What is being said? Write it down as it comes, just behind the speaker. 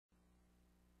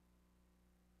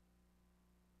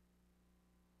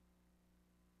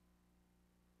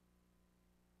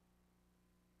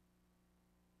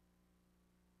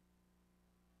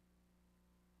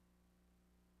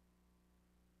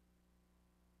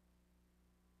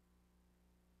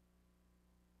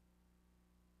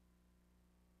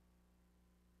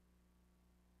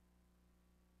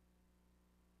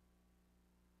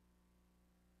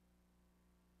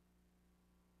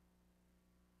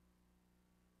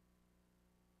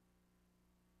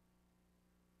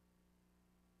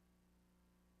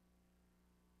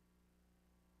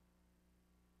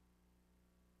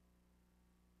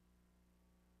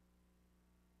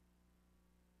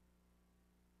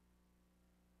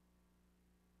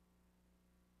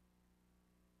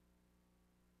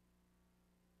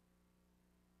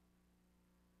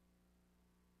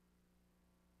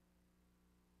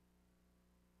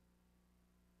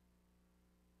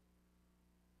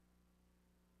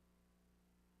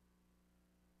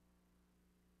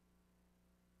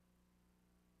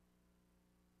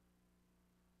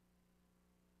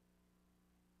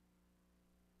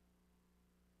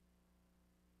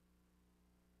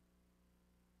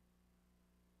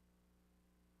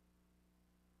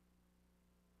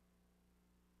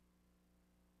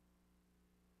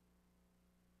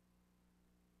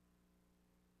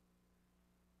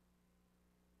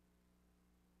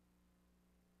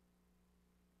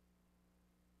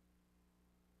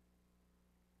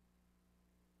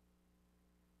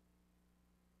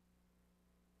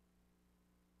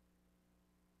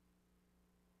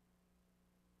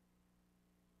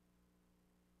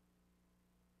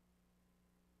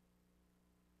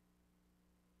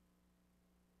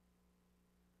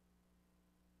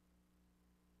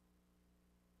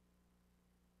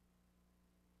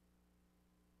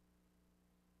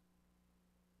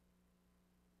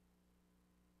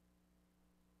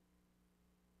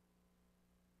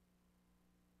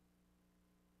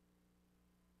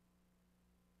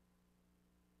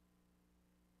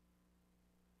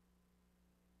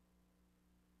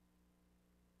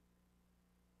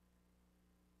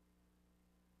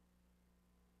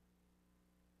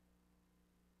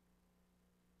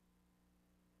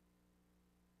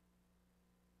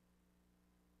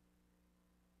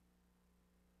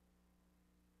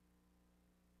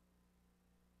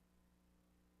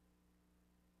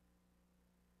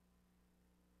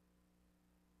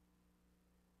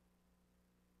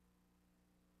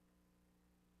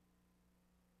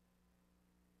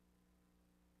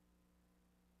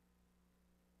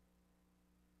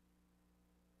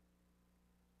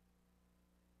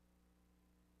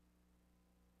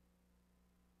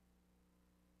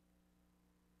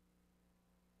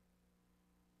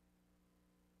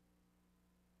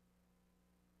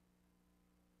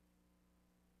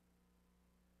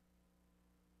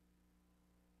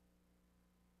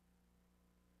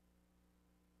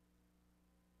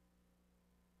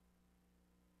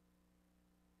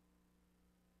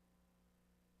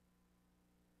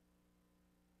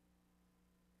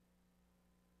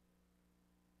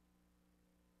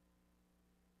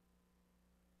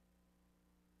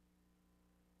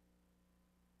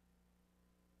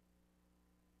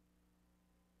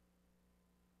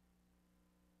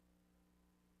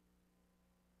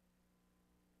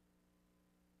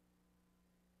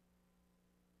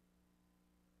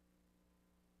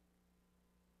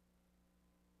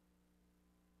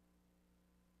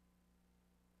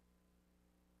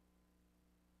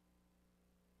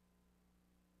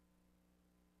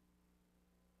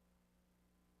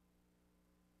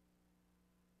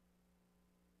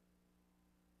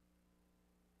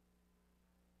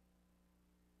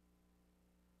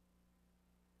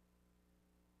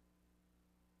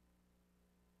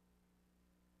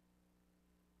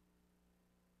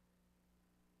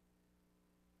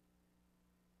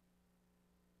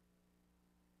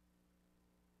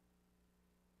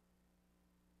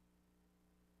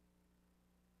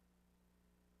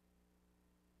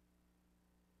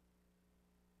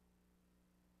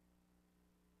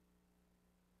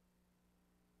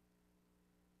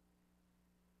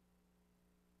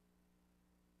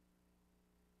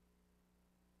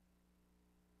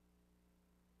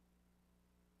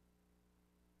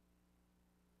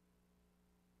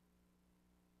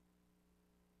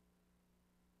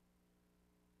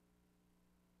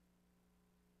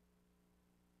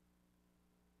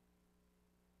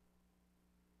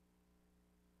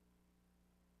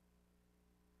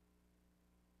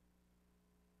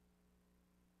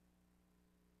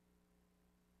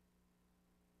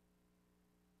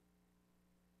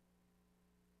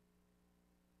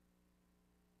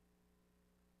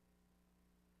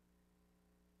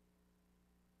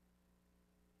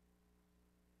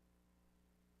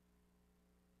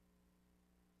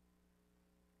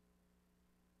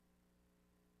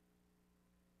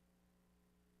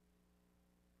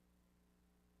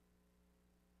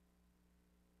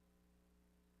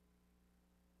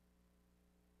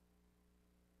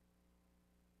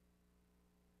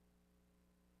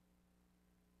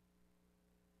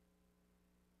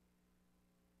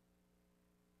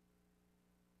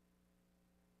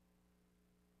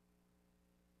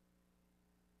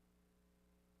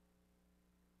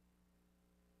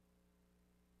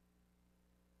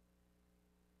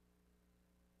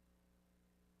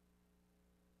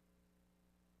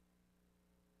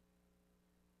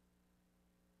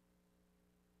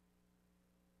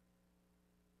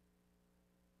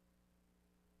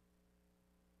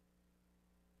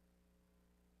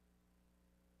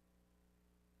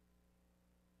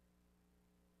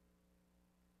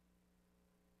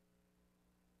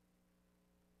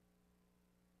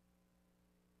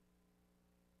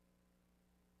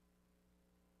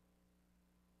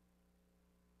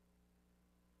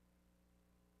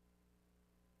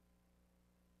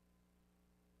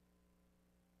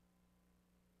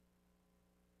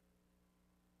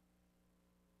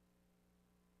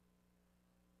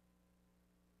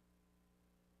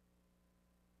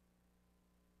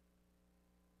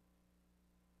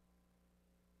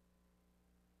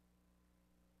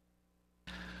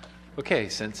Okay,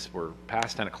 since we're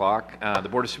past 10 o'clock, the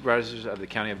Board of Supervisors of the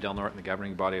County of Del Norte and the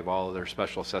governing body of all other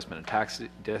special assessment and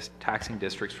taxing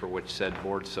districts for which said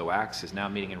board so acts is now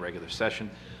meeting in regular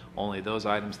session. Only those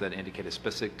items that indicate a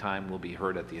specific time will be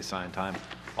heard at the assigned time.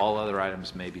 All other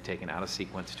items may be taken out of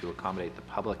sequence to accommodate the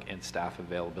public and staff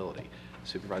availability.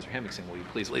 Supervisor Hemmingson, will you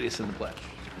please lead us in the pledge?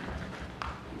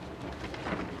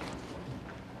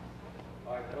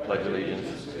 I pledge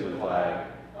allegiance to the flag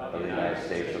of the United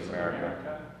States of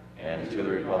America and to the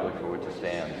republic for which it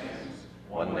stands,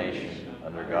 one nation,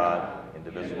 under God,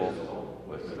 indivisible,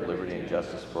 with liberty and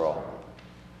justice for all.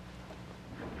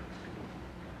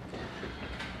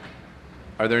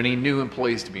 Are there any new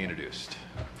employees to be introduced?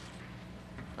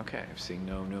 Okay, seeing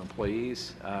no new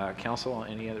employees. Council,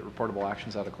 any other reportable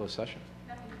actions out of closed session?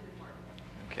 Nothing to report.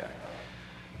 Okay.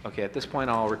 Okay, at this point,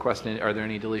 I'll request, are there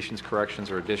any deletions,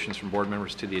 corrections, or additions from board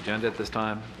members to the agenda at this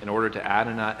time? In order to add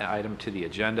an item to the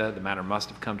agenda, the matter must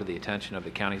have come to the attention of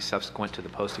the county subsequent to the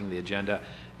posting of the agenda,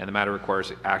 and the matter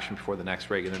requires action before the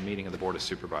next regular meeting of the Board of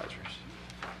Supervisors.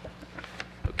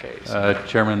 Okay. So,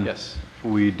 Chairman, yes.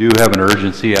 We do have an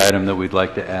urgency item that we'd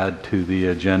like to add to the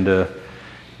agenda.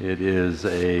 It is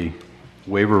a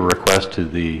waiver request to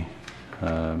the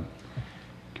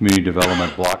Community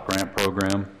Development Block Grant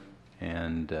Program.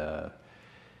 And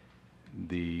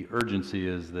the urgency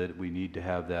is that we need to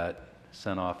have that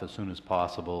sent off as soon as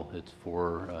possible. It's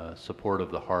for support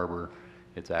of the harbor.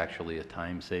 It's actually a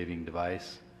time-saving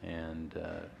device, and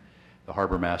the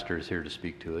harbor master is here to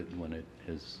speak to it when it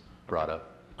is brought up.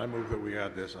 I move that we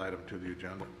add this item to the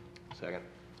agenda. Second.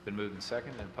 It's been moved and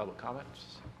second. And public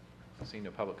comments? Seeing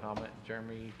no public comment,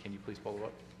 Jeremy, can you please follow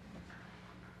up?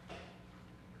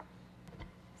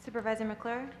 Supervisor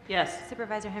McClure? Yes.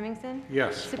 Supervisor Hemmingson?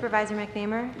 Yes. Supervisor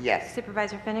McNamer? Yes.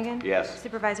 Supervisor Finnegan? Yes.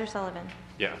 Supervisor Sullivan?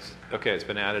 Yes. Okay, it's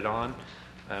been added on,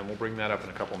 and we'll bring that up in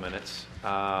a couple minutes.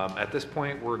 At this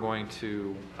point, we're going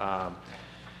to,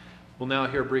 we'll now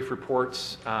hear brief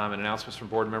reports and announcements from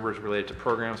board members related to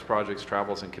programs, projects,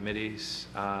 travels, and committees.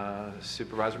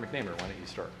 Supervisor McNamer, why don't you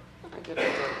start? I did a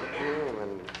review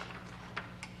and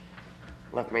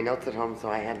left my notes at home, so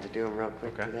I had to do them real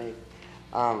quick today.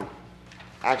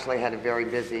 Actually had a very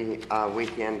busy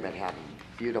weekend, but had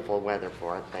beautiful weather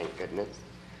for it, thank goodness.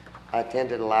 I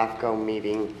attended a LAFCO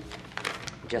meeting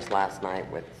just last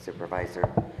night with Supervisor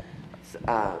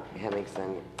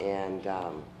Hemmingson, and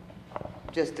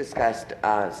just discussed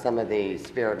some of the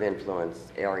sphere of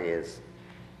influence areas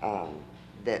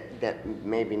that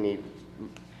maybe need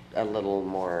a little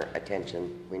more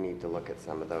attention. We need to look at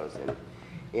some of those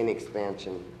in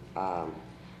expansion.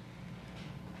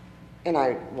 And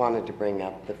I wanted to bring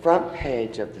up the front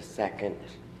page of the second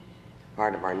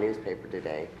part of our newspaper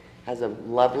today has a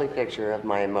lovely picture of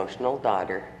my emotional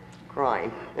daughter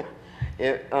crying.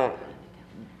 The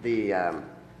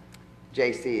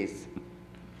JC's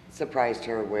surprised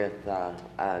her with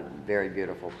a very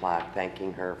beautiful plaque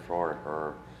thanking her for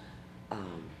her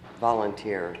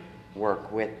volunteer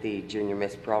work with the Junior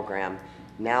Miss program,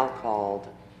 now called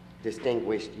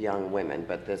Distinguished Young Women,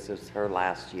 but this is her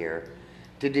last year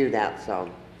to do that, so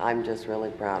I'm just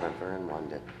really proud of her and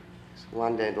wanted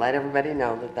to let everybody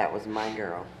know that that was my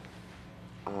girl.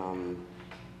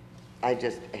 I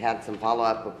just had some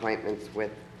follow-up appointments with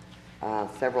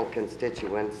several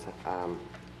constituents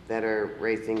that are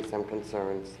raising some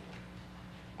concerns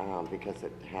because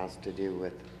it has to do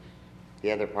with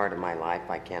the other part of my life.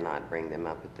 I cannot bring them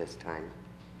up at this time.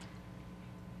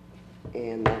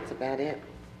 And that's about it.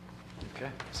 Okay.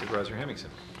 Supervisor Hemmingson.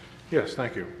 Yes,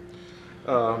 thank you.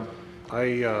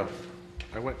 I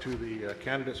went to the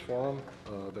candidates forum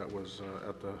that was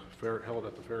held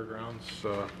at the fairgrounds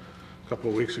a couple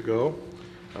of weeks ago.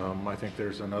 I think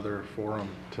there's another forum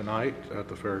tonight at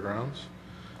the fairgrounds.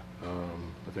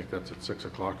 I think that's at 6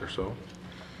 o'clock or so.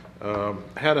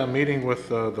 Had a meeting with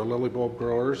the lily bulb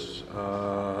growers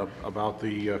about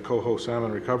the coho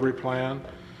salmon recovery plan.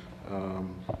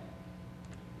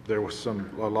 There was a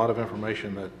lot of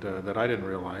information that I didn't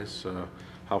realize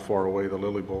how far away the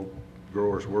lily bulb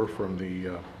growers were from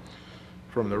the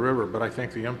river, but I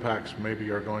think the impacts maybe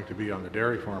are going to be on the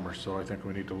dairy farmers, so I think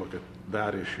we need to look at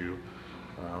that issue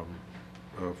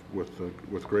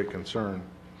with great concern.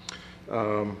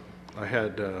 I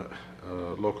had a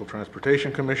local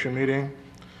transportation commission meeting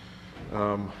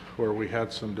where we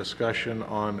had some discussion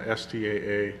on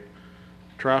STAA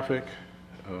traffic.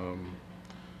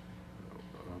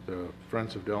 The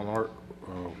Friends of Del Norte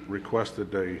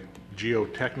requested a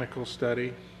geotechnical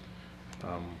study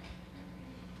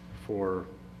for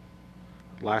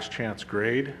last chance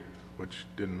grade, which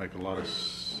didn't make a lot of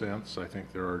sense. I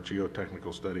think there are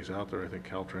geotechnical studies out there. I think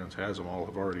Caltrans has them all,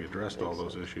 have already addressed all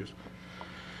those issues.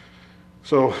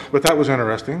 But that was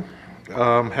interesting.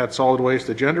 Had solid waste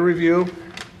agenda review,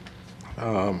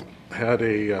 had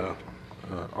a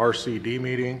RCD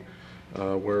meeting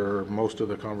where most of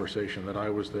the conversation that I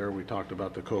was there, we talked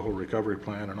about the Coho Recovery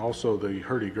Plan and also the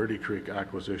Hurdy-Gurdy Creek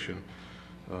acquisition,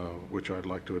 which I'd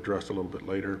like to address a little bit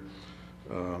later.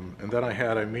 And then I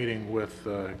had a meeting with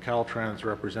Caltrans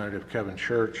representative Kevin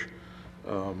Church.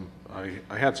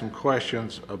 I had some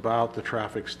questions about the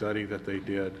traffic study that they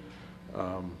did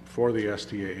for the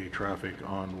STAA traffic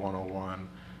on 101,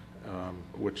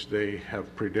 which they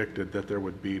have predicted that there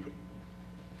would be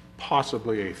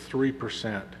possibly a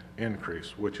 3%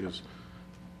 increase, which is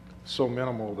so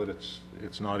minimal that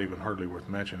it's not even hardly worth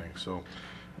mentioning. So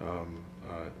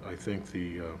I think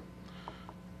the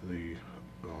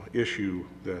issue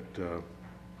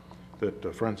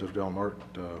that Friends of Del Norte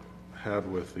had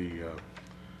with the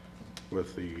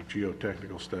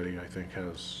geotechnical study, I think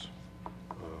has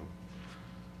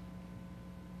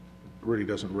really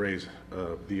doesn't raise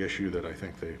the issue that I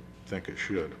think they think it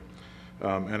should.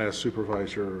 And as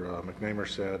Supervisor McNamer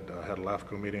said, had a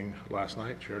LAFCO meeting last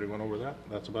night. She already went over that.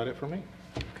 That's about it for me.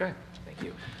 Okay, thank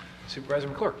you. Supervisor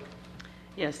McClure.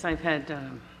 Yes, I've had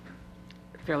a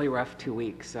fairly rough 2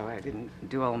 weeks, so I didn't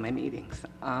do all my meetings.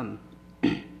 I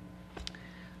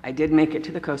did make it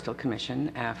to the Coastal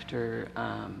Commission after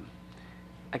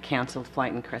a canceled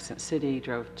flight in Crescent City,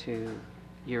 drove to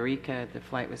Eureka. The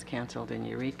flight was canceled in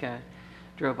Eureka,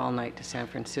 drove all night to San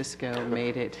Francisco,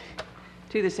 made it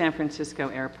to the San Francisco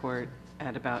airport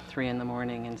at about 3 in the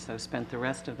morning, and so spent the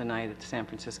rest of the night at the San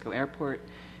Francisco airport,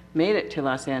 made it to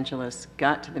Los Angeles,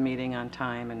 got to the meeting on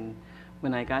time, and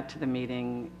when I got to the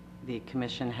meeting, the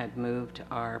commission had moved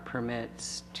our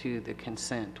permits to the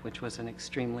consent, which was an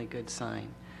extremely good sign.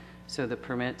 So the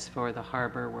permits for the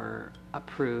harbor were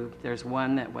approved. There's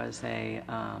one that was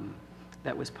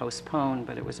that was postponed,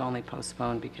 but it was only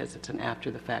postponed because it's an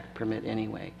after-the-fact permit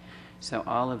anyway. So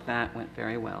all of that went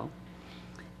very well.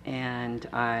 And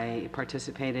I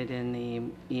participated in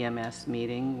the EMS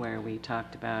meeting where we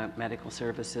talked about medical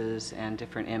services and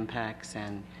different impacts,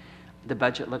 and the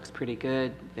budget looks pretty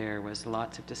good. There was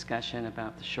lots of discussion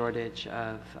about the shortage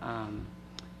of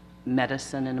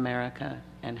medicine in America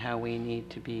and how we need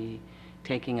to be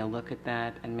taking a look at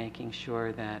that and making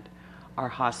sure that our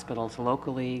hospitals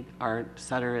locally, our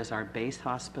Sutter is our base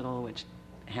hospital, which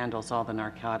handles all the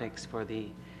narcotics for the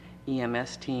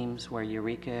EMS teams, where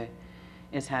Eureka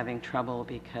is having trouble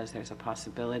because there's a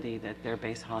possibility that their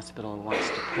base hospital wants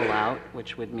to pull out,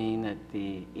 which would mean that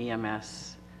the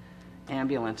EMS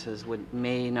ambulances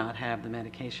may not have the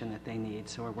medication that they need,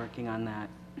 so we're working on that.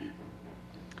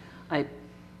 I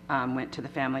went to the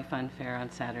Family Fun Fair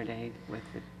on Saturday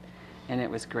and it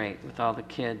was great with all the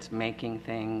kids making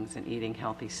things and eating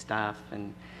healthy stuff,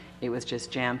 and it was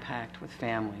just jam-packed with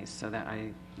families, so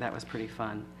that was pretty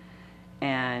fun.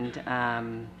 And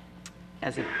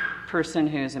as a person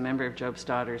who's a member of Job's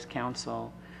Daughters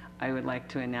Council, I would like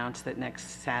to announce that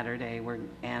next Saturday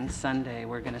and Sunday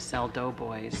we're going to sell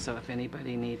Doughboys. So if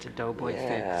anybody needs a Doughboy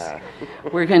fix,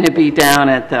 we're going to be down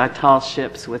at the Tall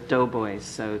Ships with Doughboys.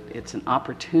 So it's an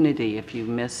opportunity. If you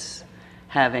miss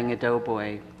having a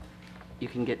Doughboy, you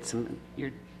can get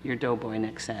your Doughboy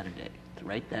next Saturday. So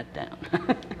write that down.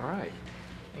 All right,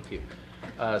 thank you.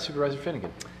 Supervisor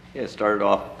Finnegan. Yeah, it started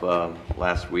off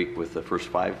last week with the first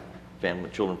 5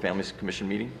 Children and Families Commission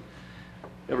meeting.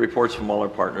 We have reports from all our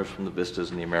partners from the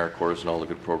Vistas and the AmeriCorps and all the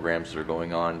good programs that are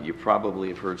going on. You probably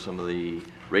have heard some of the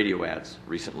radio ads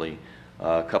recently.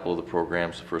 A couple of the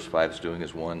programs the First 5 is doing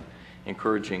is one,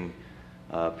 encouraging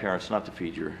parents not to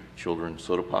feed your children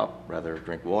soda pop, rather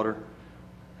drink water,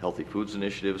 healthy foods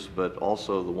initiatives, but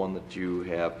also the one that you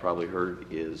have probably heard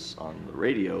is on the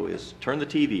radio is turn the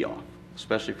TV off,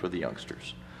 especially for the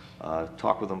youngsters.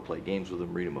 Talk with them, play games with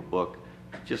them, read them a book.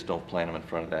 Just don't plant them in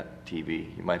front of that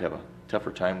TV. You might have a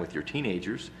tougher time with your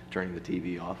teenagers turning the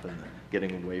TV off and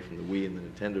getting them away from the Wii and the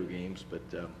Nintendo games. But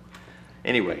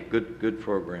anyway, good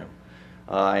program.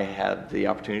 I had the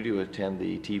opportunity to attend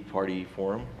the Tea Party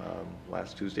Forum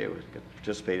last Tuesday. I got to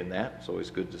participate in that. It's always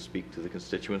good to speak to the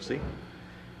constituency.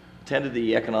 Attended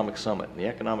the Economic Summit. The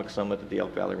Economic Summit at the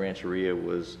Elk Valley Rancheria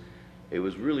was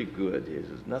really good. It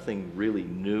was nothing really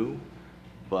new,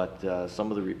 but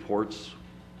some of the reports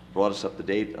brought us up to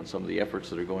date on some of the efforts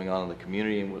that are going on in the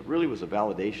community, and what really was a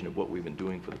validation of what we've been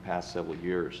doing for the past several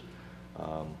years.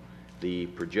 The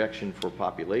projection for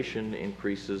population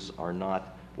increases are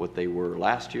not what they were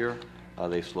last year.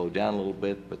 They slowed down a little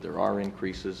bit, but there are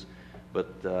increases.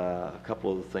 But a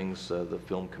couple of the things, the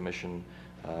Film Commission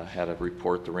had a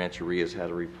report, the Rancherias had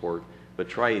a report, but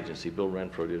Tri-Agency, Bill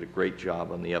Renfro did a great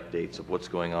job on the updates of what's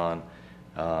going on,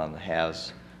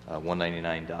 has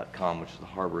 199.com, which is the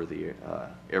harbor, the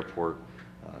airport,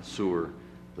 sewer,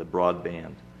 the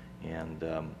broadband. And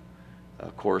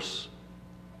of course,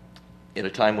 at a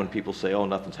time when people say, oh,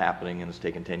 nothing's happening and it's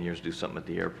taken 10 years to do something at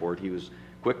the airport, he was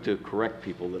quick to correct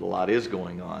people that a lot is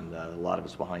going on. A lot of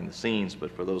it's behind the scenes,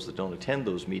 but for those that don't attend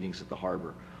those meetings at the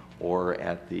harbor or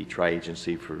at the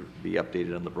tri-agency, for be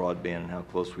updated on the broadband and how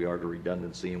close we are to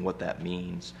redundancy and what that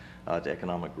means to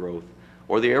economic growth,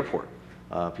 or the airport.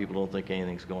 People don't think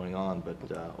anything's going on, but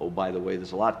oh, by the way,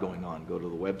 there's a lot going on. Go to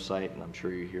the website, and I'm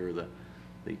sure you hear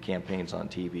the campaigns on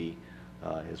TV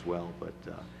as well. But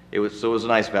it was a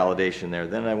nice validation there.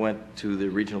 Then I went to the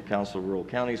Regional Council of Rural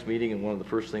Counties meeting, and one of the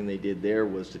first things they did there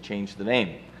was to change the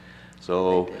name.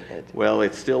 So, well,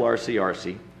 it's still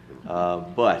RCRC,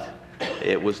 but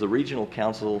it was the Regional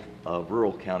Council of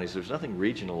Rural Counties. There's nothing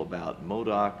regional about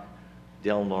Modoc,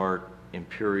 Del Norte,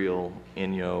 Imperial,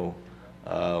 Inyo.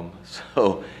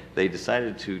 So they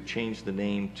decided to change the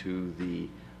name to the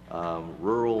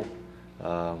Rural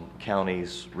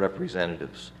Counties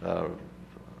Representatives. I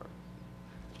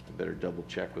better double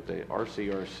check with the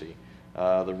RCRC,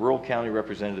 the Rural County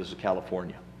Representatives of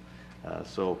California.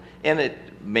 And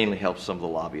it mainly helps some of the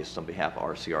lobbyists on behalf of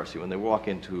RCRC. When they walk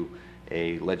into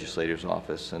a legislator's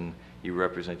office and you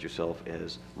represent yourself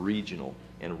as regional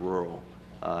and rural,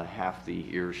 half the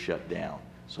ears shut down.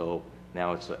 So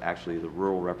now it's actually the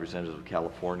Rural Representatives of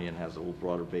California and has a little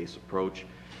broader base approach.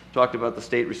 Talked about the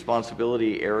state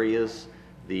responsibility areas.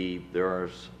 There are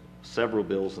several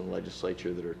bills in the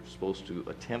legislature that are supposed to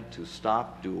attempt to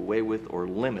stop, do away with, or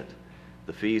limit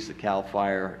the fees that CAL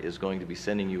FIRE is going to be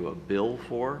sending you a bill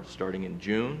for starting in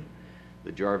June.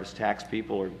 The Jarvis tax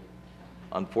people are,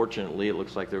 unfortunately, it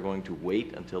looks like they're going to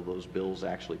wait until those bills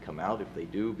actually come out, if they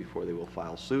do, before they will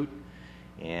file suit.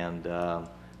 And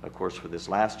of course, for this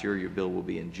last year, your bill will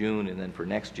be in June, and then for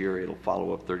next year, it'll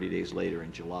follow up 30 days later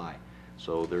in July.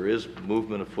 So there is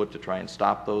movement afoot to try and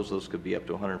stop those. Those could be up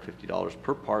to $150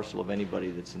 per parcel of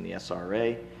anybody that's in the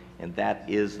SRA, and that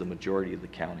is the majority of the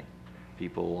county.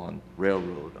 People on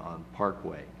Railroad, on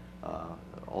Parkway,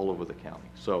 all over the county.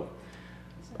 So,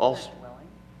 also,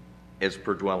 it's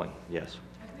per dwelling, yes.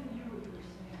 I think you were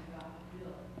saying about the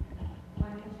bill.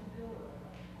 Financial bill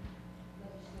or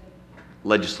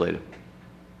legislative? Legislative.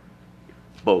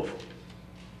 Both.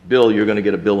 Bill, you're going to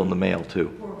get a bill in the mail,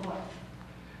 too. For what?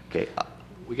 Okay.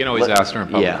 We can always ask during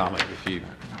public yeah. comment if you...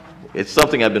 It's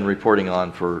something I've been reporting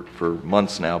on for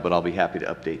months now, but I'll be happy to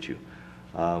update you.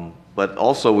 But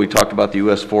also, we talked about the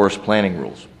U.S. Forest Planning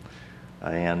Rules.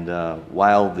 And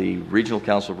while the Regional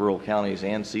Council of Rural Counties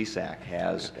and CSAC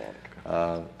has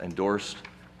endorsed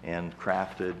and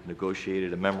crafted,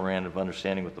 negotiated a memorandum of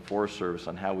understanding with the Forest Service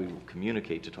on how we will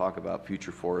communicate to talk about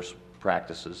future forest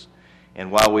practices, and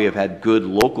while we have had good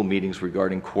local meetings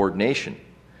regarding coordination,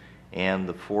 and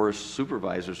the forest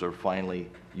supervisors are finally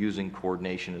using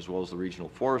coordination as well as the regional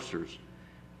foresters,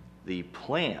 the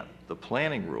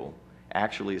planning rule,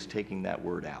 actually is taking that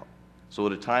word out. So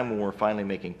at a time when we're finally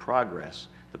making progress,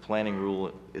 the planning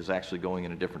rule is actually going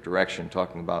in a different direction,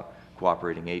 talking about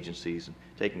cooperating agencies and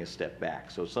taking a step back.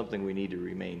 So it's something we need to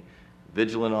remain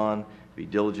vigilant on, be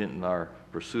diligent in our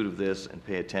pursuit of this, and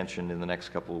pay attention in the next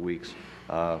couple of weeks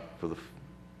for the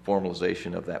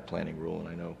formalization of that planning rule. And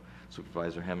I know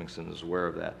Supervisor Hemmingson is aware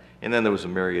of that. And then there was a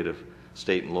myriad of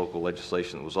state and local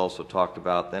legislation that was also talked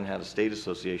about. Then had a state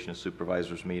association of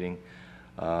supervisors meeting.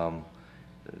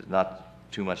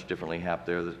 Not too much differently happened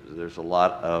there. There's a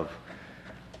lot of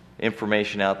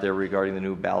information out there regarding the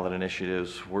new ballot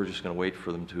initiatives. We're just going to wait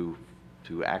for them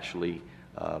to actually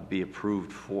be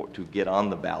approved to get on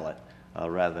the ballot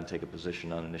rather than take a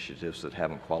position on initiatives that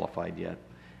haven't qualified yet.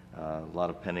 A lot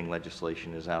of pending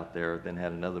legislation is out there. Then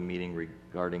had another meeting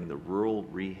regarding the rural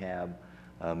rehab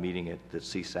meeting that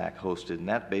CSAC hosted, and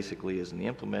that basically is in the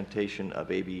implementation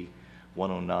of AB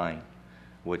 109,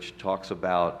 which talks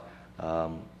about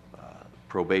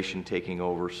probation taking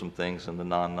over some things and the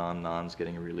non-nons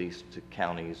getting released to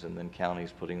counties, and then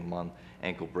counties putting them on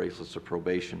ankle bracelets of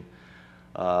probation.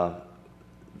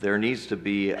 There needs to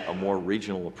be a more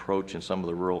regional approach in some of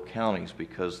the rural counties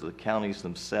because the counties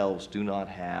themselves do not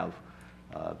have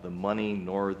the money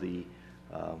nor the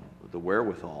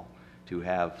wherewithal to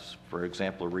have, for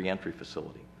example, a reentry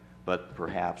facility. But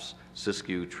perhaps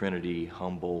Siskiyou, Trinity,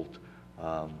 Humboldt,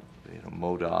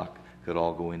 Modoc could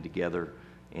all go in together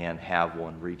and have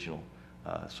one regional.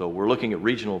 So we're looking at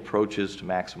regional approaches to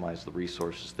maximize the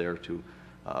resources there to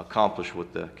accomplish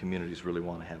what the communities really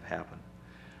want to have happen.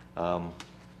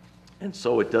 And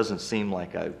so it doesn't seem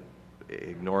like I'm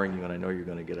ignoring you, and I know you're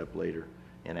going to get up later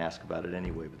and ask about it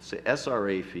anyway. But the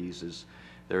SRA fees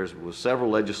was several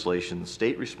legislation.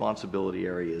 State responsibility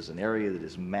area is an area that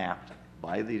is mapped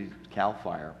by the CAL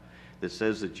FIRE that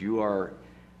says that you are,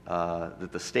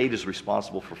 that the state is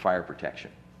responsible for fire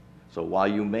protection. So while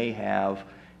you may have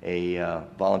a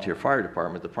volunteer fire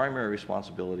department, the primary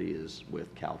responsibility is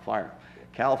with CAL FIRE.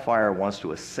 CAL FIRE wants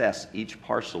to assess each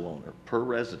parcel owner per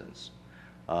residence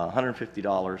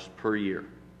 $150 per year.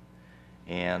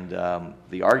 And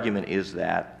the argument is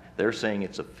that they're saying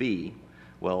it's a fee.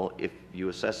 Well, if you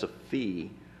assess a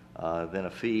fee, then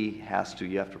a fee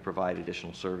you have to provide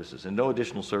additional services, and no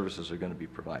additional services are going to be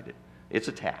provided. It's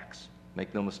a tax,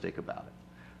 make no mistake about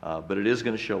it. But it is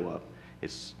going to show up.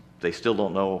 They still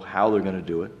don't know how they're going to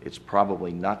do it. It's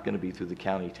probably not going to be through the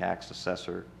county tax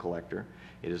assessor collector.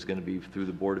 It is going to be through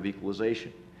the Board of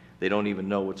Equalization. They don't even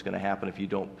know what's going to happen if you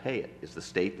don't pay it. Is the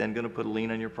state then going to put a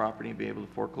lien on your property and be able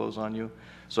to foreclose on you?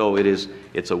 So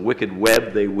it's a wicked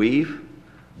web they weave,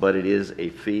 but it is a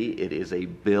fee. It is a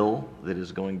bill that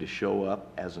is going to show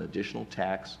up as an additional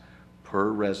tax per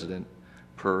resident,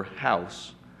 per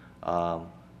house,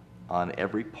 on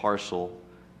every parcel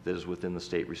that is within the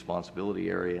state responsibility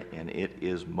area, and it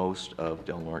is most of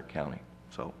Del Norte County.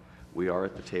 So we are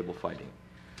at the table fighting.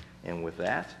 And with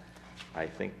that, I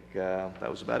think that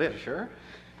was about it. Sure.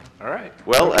 All right.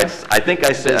 Well, I think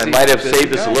I said I might have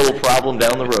saved us a little problem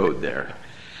down the road there.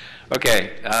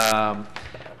 Okay.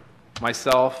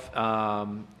 Myself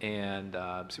and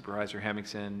Supervisor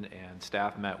Hemmingson and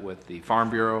staff met with the Farm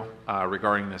Bureau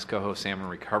regarding this Coho Salmon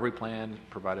Recovery Plan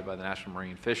provided by the National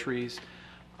Marine Fisheries.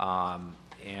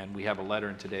 And we have a letter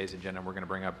in today's agenda we're going to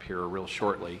bring up here real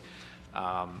shortly.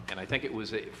 And I think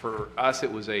for us,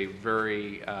 it was a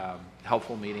very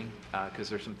helpful meeting because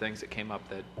there's some things that came up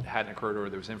that hadn't occurred, or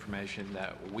there was information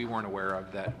that we weren't aware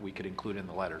of that we could include in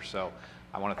the letter. So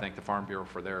I want to thank the Farm Bureau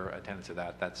for their attendance to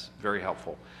that. That's very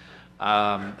helpful.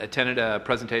 Attended a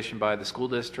presentation by the school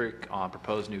district on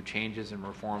proposed new changes and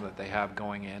reform that they have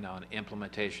going in on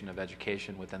implementation of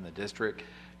education within the district.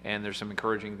 And there's some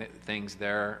encouraging things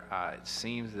there. It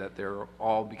seems that they're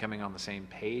all becoming on the same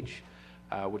page,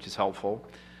 which is helpful.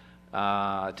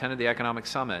 Attended the Economic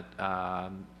Summit,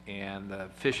 and the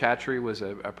fish hatchery was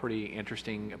a pretty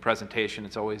interesting presentation.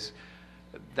 It's always,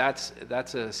 that's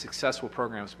a successful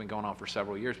program that's been going on for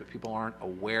several years, but people aren't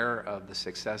aware of the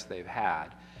success they've had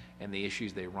and the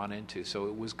issues they run into. So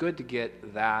it was good to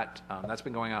get that. That's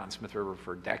been going on in Smith River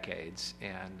for decades,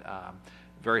 and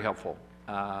very helpful.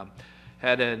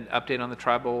 Had an update on the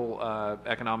tribal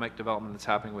economic development that's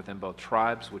happening within both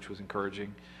tribes, which was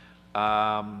encouraging.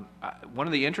 One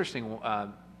of the interesting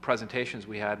presentations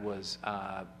we had was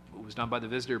done by the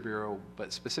Visitor Bureau,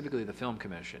 but specifically the Film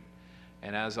Commission.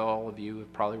 And as all of you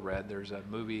have probably read, there's a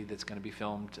movie that's going to be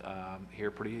filmed here,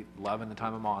 pretty Love in the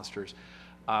Time of Monsters.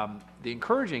 The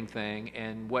encouraging thing,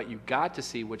 and what you got to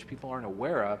see, which people aren't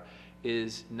aware of,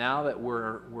 is now that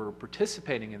we're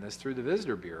participating in this through the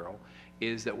Visitor Bureau,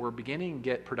 is that we're beginning to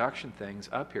get production things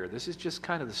up here. This is just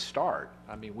kind of the start.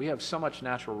 I mean, we have so much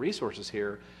natural resources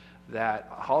here that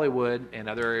Hollywood and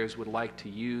other areas would like to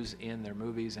use in their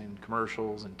movies and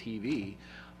commercials and TV.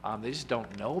 They just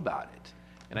don't know about it.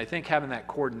 And I think having that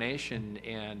coordination,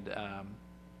 and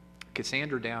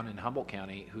Cassandra down in Humboldt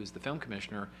County, who's the film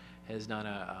commissioner, has done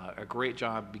a great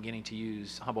job beginning to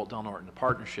use Humboldt Del Norte in a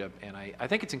partnership, and I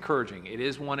think it's encouraging. It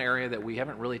is one area that we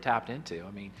haven't really tapped into.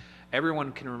 I mean,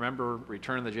 everyone can remember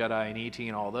Return of the Jedi and E.T.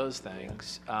 and all those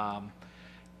things,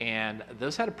 and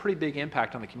those had a pretty big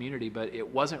impact on the community, but it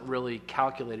wasn't really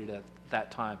calculated at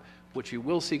that time. What you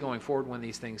will see going forward when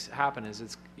these things happen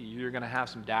is you're going to have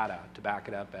some data to back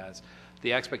it up as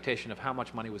the expectation of how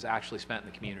much money was actually spent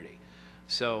in the community.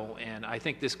 So, and I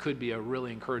think this could be a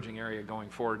really encouraging area going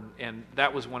forward, and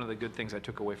that was one of the good things I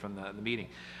took away from the meeting.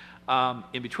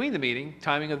 In between the meeting,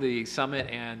 timing of the summit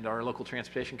and our local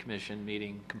transportation commission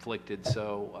meeting conflicted,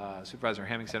 so Supervisor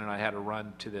Hemmingson and I had to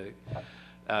run to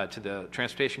the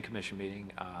transportation commission meeting.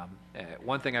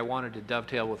 One thing I wanted to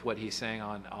dovetail with what he's saying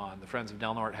on the Friends of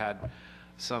Del Norte had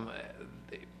some.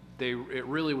 It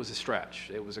really was a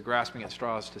stretch. It was a grasping at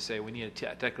straws to say we need a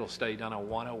technical study done on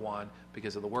 101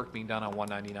 because of the work being done on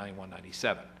 199 and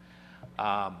 197.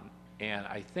 And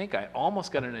I think I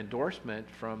almost got an endorsement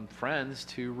from Friends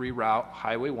to reroute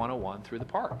Highway 101 through the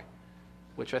park,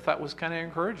 which I thought was kind of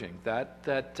encouraging. That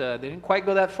they didn't quite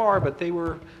go that far, but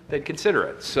they'd consider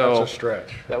it. So that's a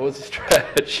stretch. That was a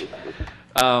stretch.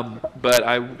 But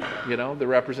the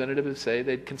representatives say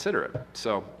they'd consider it.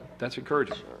 So that's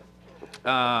encouraging.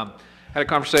 Had a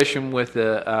conversation with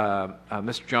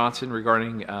Mr. Johnson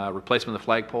regarding replacement of the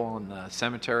flagpole in the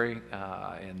cemetery,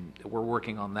 and we're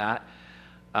working on that.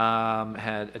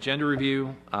 had agenda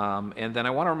review, and then I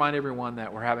want to remind everyone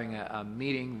that we're having a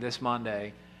meeting this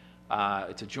Monday.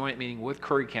 It's a joint meeting with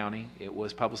Curry County. It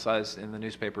was publicized in the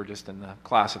newspaper, just in the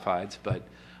classifieds, but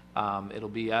it'll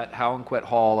be at Howland-Quett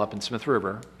Hall up in Smith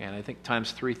River, and I think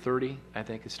time's 3:30, I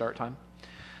think, is start time.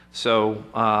 So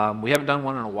we haven't done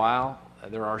one in a while.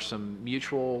 There are some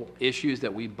mutual issues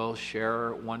that we both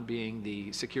share, one being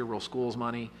the Secure Rural Schools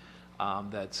money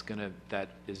that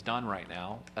is done right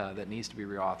now that needs to be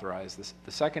reauthorized.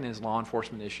 The second is law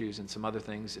enforcement issues and some other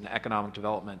things in economic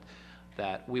development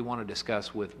that we want to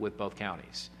discuss with both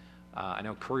counties. I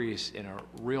know Curry's in a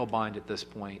real bind at this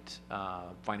point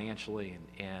financially,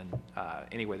 and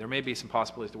anyway, there may be some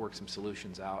possibilities to work some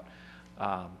solutions out.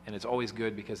 And it's always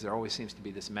good because there always seems to be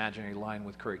this imaginary line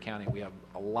with Curry County. We have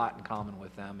a lot in common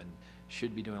with them and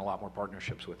should be doing a lot more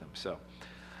partnerships with them. So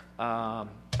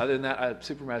other than that,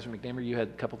 Supervisor McNamara, you had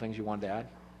a couple things you wanted to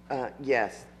add?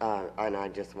 Yes, and I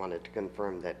just wanted to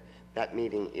confirm that that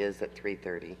meeting is at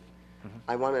 3:30.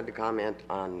 I wanted to comment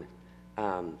on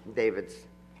David's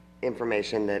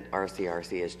information that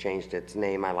RCRC has changed its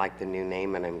name. I like the new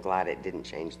name, and I'm glad it didn't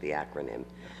change the acronym,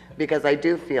 because I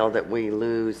do feel that we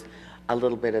lose a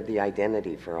little bit of the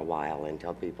identity for a while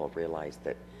until people realize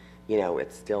that, you know,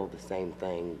 it's still the same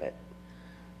thing, but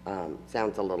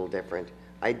sounds a little different.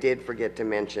 I did forget to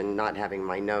mention, not having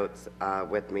my notes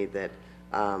with me, that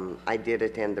I did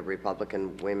attend the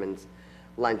Republican Women's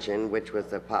Luncheon, which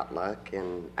was a potluck,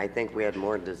 and I think we had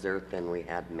more dessert than we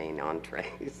had main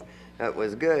entrees. It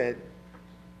was good,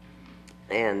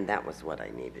 and that was what I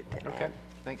needed to Okay, add.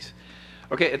 thanks.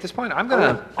 Okay, at this point, I'm going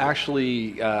to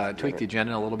actually tweak the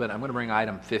agenda a little bit. I'm going to bring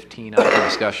item 15 up for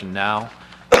discussion now,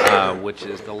 which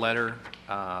is the letter,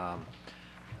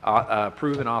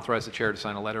 approve and authorize the chair to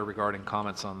sign a letter regarding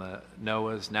comments on the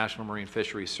NOAA's National Marine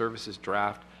Fisheries Services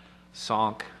Draft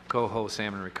SONC Coho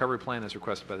Salmon Recovery Plan as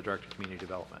requested by the Director of Community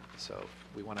Development. So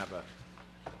we want to have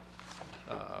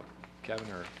a, Kevin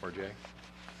or Jay?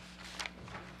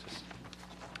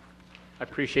 I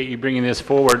appreciate you bringing this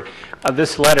forward.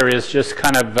 This letter is just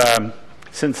kind of,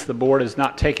 since the board has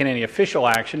not taken any official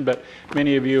action, but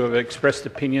many of you have expressed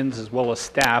opinions as well as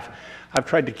staff, I've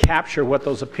tried to capture what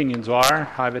those opinions are.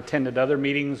 I've attended other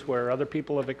meetings where other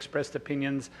people have expressed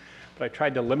opinions, but I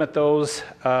tried to limit those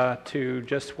to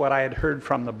just what I had heard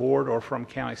from the board or from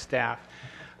county staff.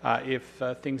 If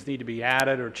things need to be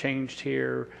added or changed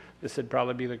here, this would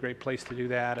probably be the great place to do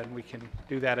that, and we can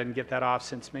do that and get that off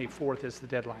since May 4th is the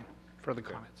deadline for the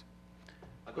comments.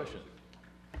 Question.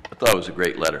 I thought it was a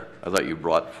great letter. I thought you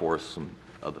brought forth some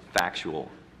of the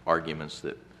factual arguments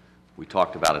that we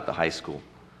talked about at the high school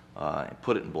and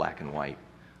put it in black and white.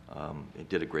 It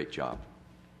did a great job.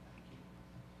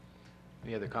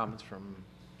 Any other comments from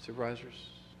supervisors?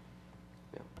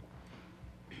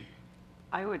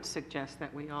 I would suggest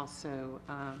that we also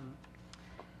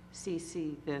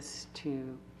CC this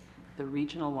to the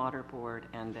Regional Water Board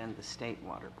and then the State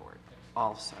Water Board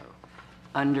also,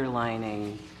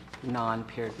 underlining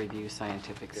non-peer review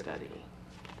scientific study.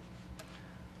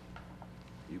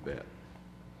 You bet.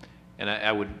 And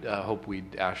I would hope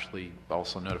we'd actually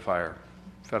also notify our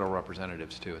federal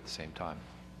representatives too at the same time.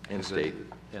 And state.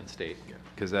 And state,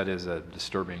 because that is a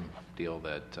disturbing deal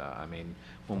that, I mean,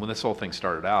 when this whole thing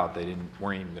started out, they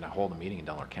weren't even going to hold a meeting in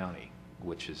Delaware County,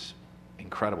 which is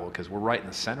incredible because we're right in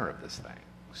the center of this thing.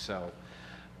 So,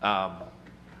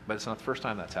 but it's not the first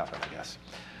time that's happened, I guess.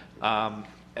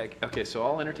 Okay, so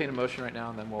I'll entertain a motion right now,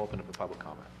 and then we'll open up the public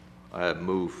comment. I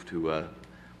move to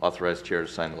authorize the chair to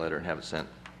sign the letter and have it sent.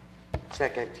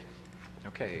 Second.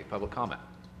 Okay, public comment.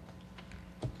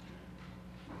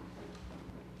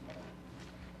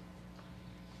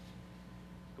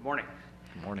 Good morning.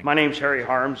 Good morning. My name's Harry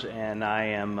Harms, and I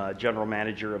am General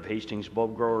Manager of Hastings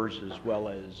Bulb Growers as well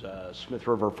as Smith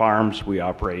River Farms. We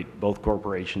operate both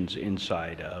corporations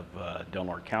inside of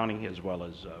Delaware County as well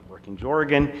as Brookings,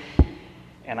 Oregon.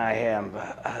 And I am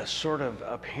sort of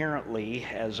apparently,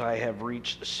 as I have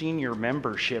reached senior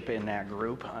membership in that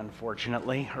group,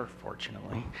 unfortunately, or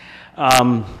fortunately,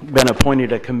 been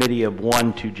appointed a committee of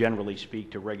one to generally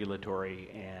speak to regulatory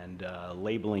and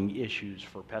labeling issues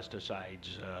for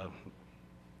pesticides.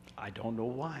 I don't know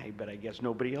why, but I guess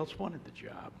nobody else wanted the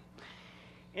job.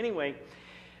 Anyway,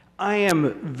 I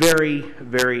am very,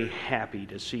 very happy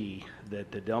to see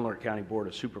that the Delaware County Board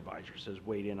of Supervisors has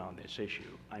weighed in on this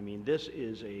issue. I mean, this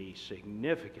is a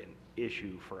significant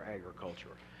issue for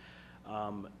agriculture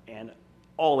and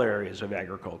all areas of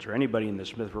agriculture. Anybody in the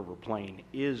Smith River Plain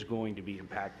is going to be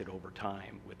impacted over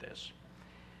time with this.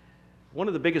 One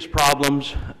of the biggest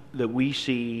problems that we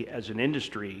see as an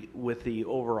industry with the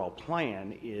overall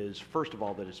plan is, first of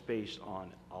all, that it's based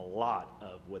on a lot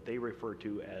of what they refer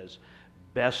to as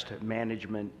best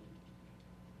management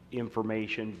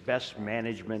information, best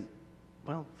management,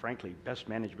 well, frankly, best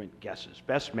management guesses,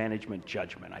 best management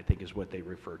judgment, I think is what they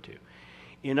refer to.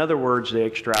 In other words, they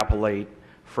extrapolate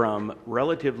from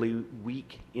relatively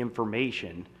weak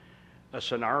information a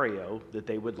scenario that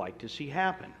they would like to see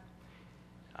happen.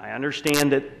 I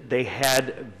understand that they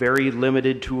had very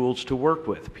limited tools to work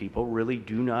with. People really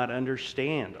do not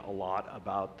understand a lot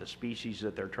about the species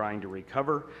that they're trying to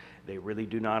recover. They really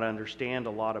do not understand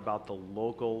a lot about the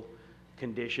local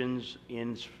conditions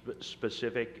in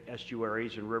specific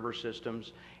estuaries and river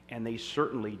systems, and they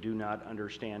certainly do not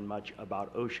understand much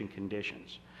about ocean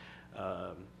conditions.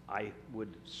 I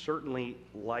would certainly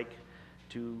like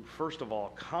to, first of all,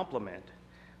 compliment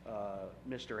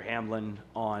Mr. Hamlin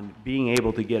on being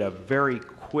able to get a very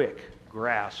quick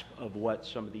grasp of what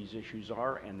some of these issues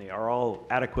are, and they are all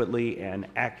adequately and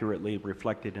accurately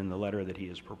reflected in the letter that he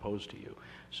has proposed to you.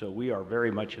 So we are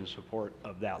very much in support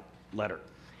of that letter.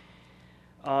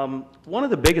 One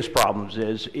of the biggest problems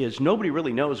is nobody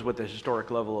really knows what the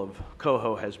historic level of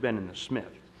coho has been in the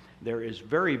Smith. There is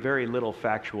very, very little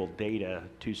factual data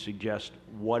to suggest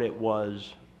what it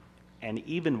was and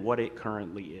even what it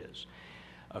currently is.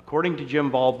 According to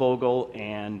Jim Baldvogel,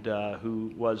 and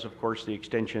who was, of course, the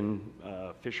Extension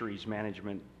Fisheries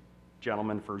Management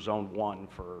gentleman for Zone 1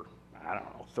 for, I don't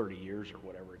know, 30 years or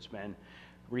whatever it's been,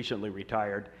 recently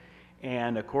retired,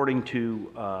 and according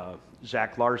to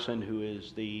Zach Larson, who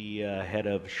is the head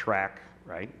of SHRAC,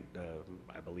 right,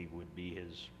 I believe would be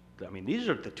his, I mean, these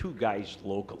are the two guys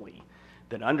locally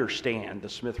that understand the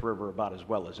Smith River about as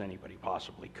well as anybody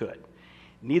possibly could.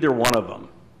 Neither one of them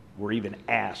were even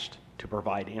asked to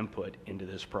provide input into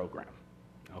this program,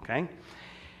 okay?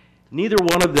 Neither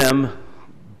one of them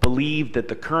believe that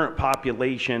the current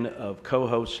population of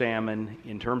coho salmon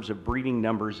in terms of breeding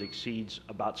numbers exceeds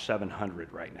about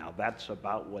 700 right now. That's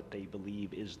about what they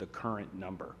believe is the current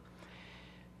number.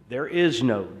 There is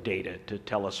no data to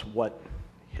tell us what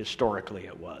historically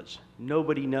it was.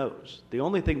 Nobody knows. The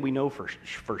only thing we know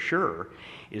for sure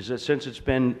is that since it's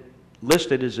been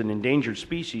listed as an endangered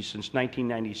species since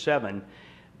 1997,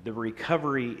 the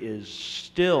recovery is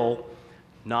still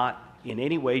not in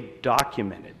any way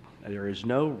documented. There is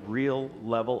no real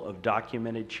level of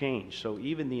documented change. So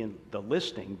even the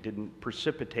listing didn't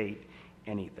precipitate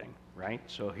anything, right?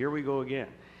 So here we go again.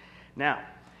 Now,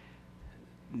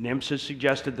 NIMS has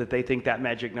suggested that they think that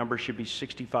magic number should be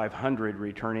 6,500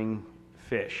 returning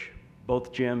fish.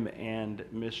 Both Jim and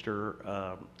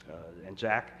Mr. And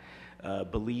Zach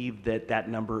believe that that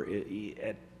number,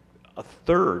 at a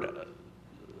third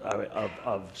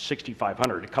of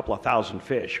 6,500, a couple of thousand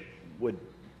fish, would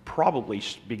probably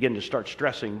begin to start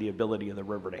stressing the ability of the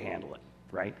river to handle it,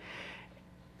 right?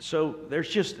 So there's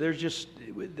just,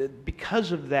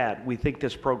 because of that, we think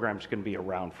this program's going to be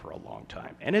around for a long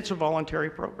time. And it's a voluntary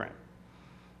program,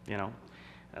 you know.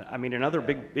 I mean, another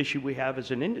big issue we have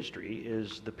as an industry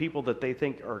is the people that they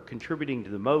think are contributing to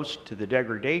the most to the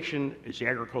degradation is the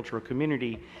agricultural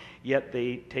community, yet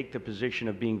they take the position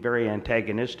of being very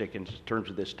antagonistic in terms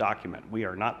of this document. We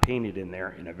are not painted in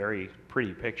there in a very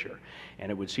pretty picture. And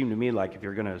it would seem to me like if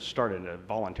you're going to start a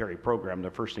voluntary program,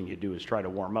 the first thing you do is try to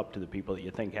warm up to the people that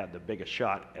you think have the biggest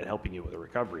shot at helping you with a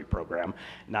recovery program,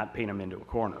 not paint them into a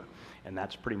corner. And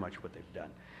that's pretty much what they've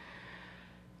done.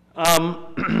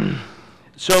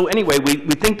 So anyway,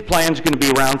 we think the plan's going to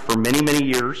be around for many, many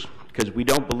years because we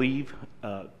don't believe,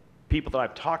 people that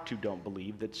I've talked to don't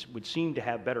believe, that would seem to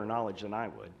have better knowledge than I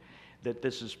would, that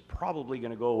this is probably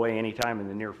going to go away anytime in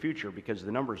the near future because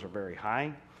the numbers are very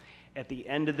high. At the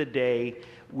end of the day,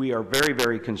 we are very,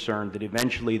 very concerned that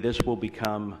eventually this will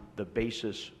become the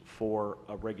basis for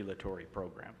a regulatory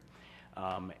program.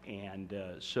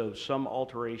 So some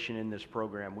alteration in this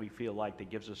program, we feel like that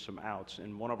gives us some outs.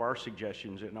 And one of our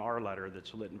suggestions in our letter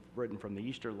that's written from the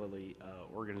Easter Lily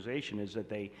organization is that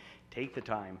they take the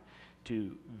time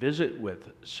to visit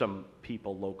with some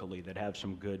people locally that have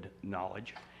some good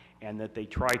knowledge, and that they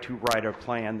try to write a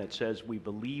plan that says we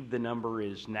believe the number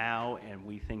is now and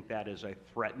we think that is a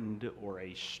threatened or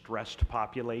a stressed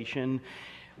population.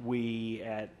 We,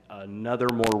 at another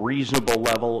more reasonable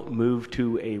level, move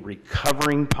to a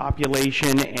recovering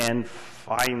population, and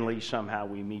finally somehow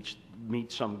we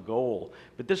meet some goal.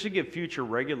 But this would give future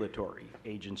regulatory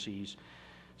agencies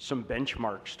some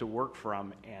benchmarks to work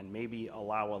from and maybe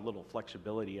allow a little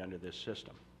flexibility under this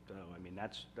system. So, I mean,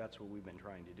 that's what we've been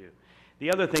trying to do.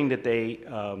 The other thing that they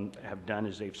have done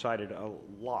is they've cited a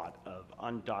lot of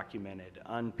undocumented,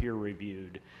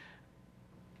 unpeer-reviewed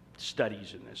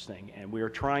studies in this thing, and we are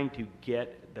trying to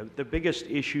get, the biggest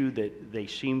issue that they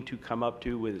seem to come up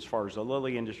to with as far as the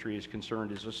lily industry is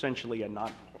concerned is essentially a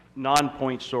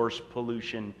non-point source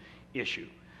pollution issue,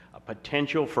 a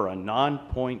potential for a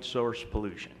non-point source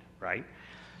pollution, right?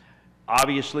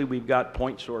 Obviously, we've got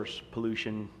point source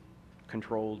pollution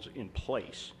controls in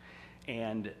place,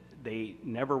 and they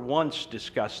never once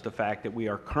discussed the fact that we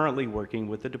are currently working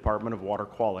with the Department of Water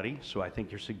Quality. So I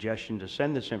think your suggestion to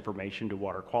send this information to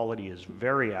Water Quality is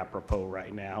very apropos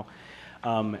right now,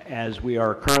 as we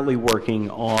are currently working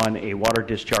on a water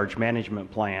discharge management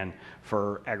plan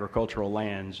for agricultural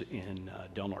lands in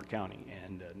Del Norte County.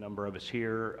 And a number of us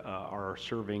here are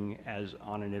serving as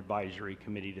on an advisory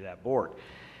committee to that board.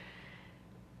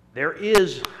 There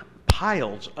is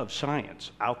piles of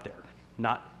science out there,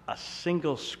 not a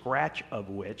single scratch of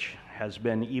which has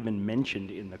been even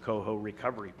mentioned in the Coho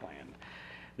Recovery Plan.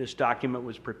 This document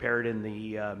was prepared in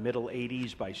the middle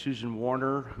 80s by Susan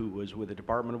Warner, who was with the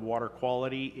Department of Water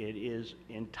Quality. It is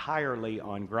entirely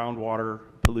on groundwater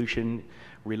pollution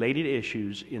related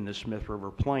issues in the Smith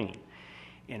River Plain.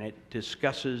 And it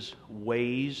discusses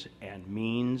ways and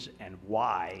means and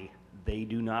why they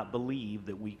do not believe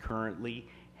that we currently,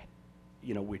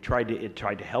 you know, it tried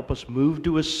to help us move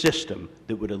to a system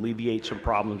that would alleviate some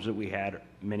problems that we had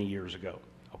many years ago,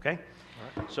 okay?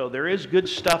 Right. So there is good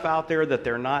stuff out there that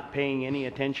they're not paying any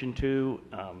attention to,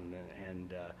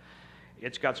 and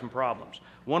it's got some problems.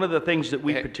 One of the things that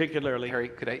we particularly... Harry,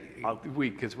 could I,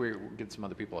 because we're getting some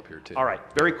other people up here too. All right,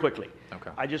 very quickly. Okay.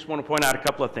 I just want to point out a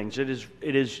couple of things. It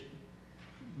is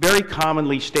very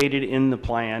commonly stated in the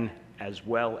plan, as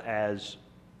well as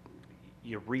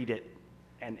you read it.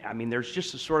 And I mean, there's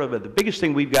just a sort of the biggest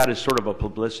thing we've got is sort of a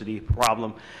publicity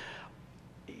problem,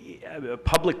 a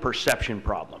public perception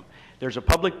problem. There's a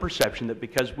public perception that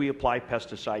because we apply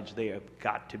pesticides, they have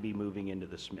got to be moving into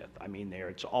the Smith. I mean,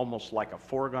 it's almost like a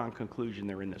foregone conclusion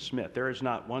they're in the Smith. There is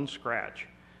not one scratch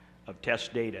of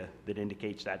test data that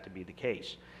indicates that to be the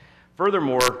case.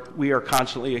 Furthermore, we are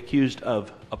constantly accused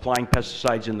of applying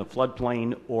pesticides in the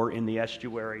floodplain or in the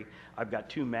estuary. I've got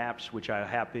two maps, which I'm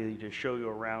happy to show you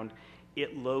around.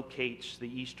 It locates the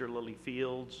Easter lily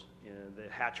fields. The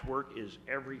hatchwork is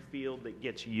every field that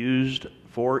gets used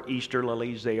for Easter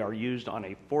lilies. They are used on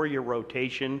a 4-year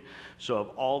rotation. So of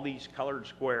all these colored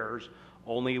squares,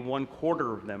 only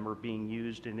 1/4 of them are being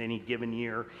used in any given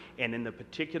year. And in the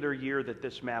particular year that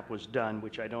this map was done,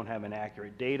 which I don't have an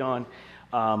accurate date on,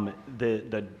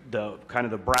 the kind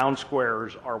of the brown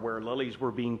squares are where lilies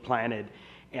were being planted,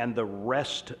 and the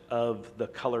rest of the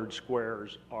colored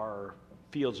squares are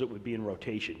fields that would be in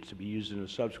rotation to be used in a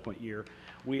subsequent year.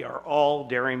 We are all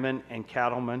dairymen and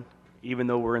cattlemen, even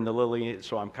though we're in the lily,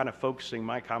 so I'm kind of focusing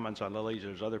my comments on lilies.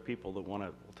 There's other people that want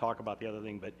to talk about the other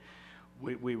thing, but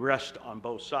we rest on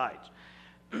both sides.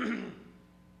 The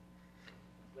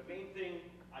main thing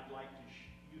I'd like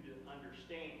you to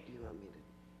understand,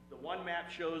 the one map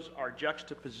shows our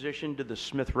juxtaposition to the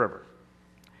Smith River.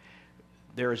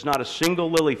 There is not a single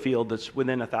lily field that's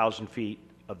within 1,000 feet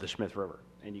of the Smith River.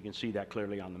 And you can see that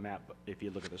clearly on the map if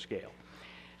you look at the scale.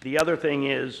 The other thing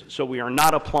is, so we are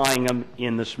not applying them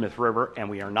in the Smith River, and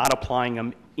we are not applying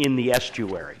them in the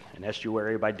estuary. An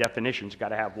estuary, by definition, has got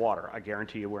to have water. I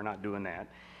guarantee you we're not doing that.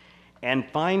 And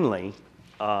finally,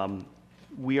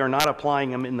 we are not applying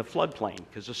them in the floodplain,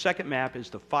 because the second map is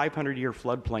the 500-year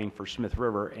floodplain for Smith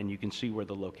River, and you can see where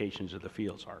the locations of the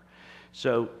fields are.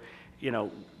 So, you know,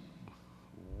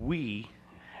 we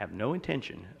have no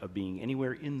intention of being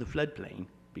anywhere in the floodplain,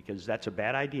 because that's a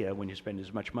bad idea when you spend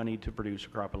as much money to produce a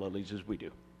crop of lilies as we do.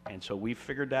 And so we've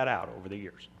figured that out over the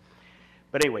years.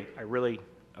 But anyway, I really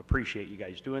appreciate you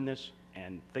guys doing this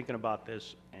and thinking about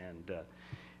this, and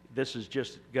this is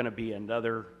just going to be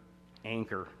another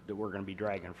anchor that we're going to be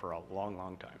dragging for a long,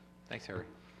 long time. Thanks, Harry.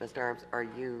 Mr. Arms, are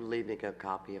you leaving a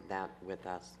copy of that with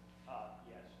us?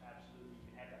 Yes, absolutely.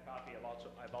 You can have that copy.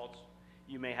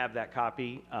 You may have that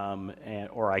copy,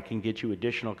 or I can get you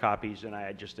additional copies, and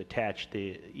I just attached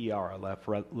the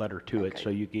ERLF letter to it, so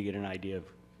you can get an idea of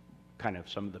kind of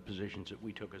some of the positions that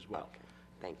we took as well. Okay.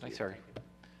 Thank you. Thanks, Harry.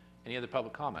 Any other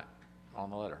public comment on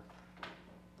the letter?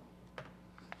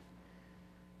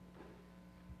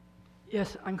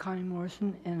 Yes, I'm Connie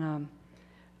Morrison, and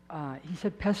he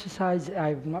said pesticides.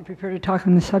 I'm not prepared to talk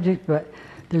on the subject, but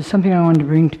there's something I wanted to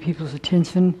bring to people's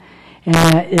attention, and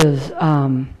that is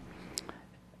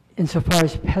insofar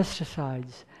as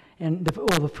pesticides and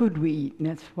the food we eat, and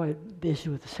that's why the issue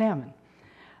with the salmon.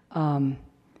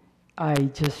 I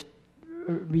just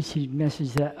received a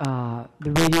message that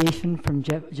the radiation from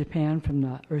Japan from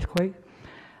the earthquake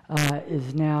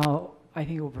is now, I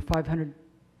think, over 500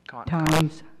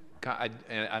 times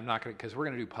and I'm not going to, because we're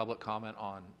going to do public comment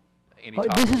on any Oh,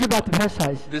 topic. this is about the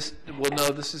pesticides.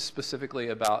 This is specifically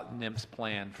about NIM's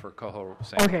plan for coho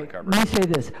salmon Okay, recovery. let me say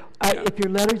this. If your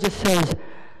letter just says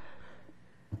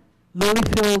lily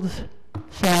fields,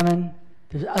 salmon,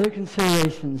 there's other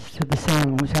considerations to the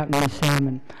salmon, what's happening with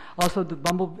salmon. Also, the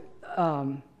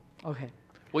okay.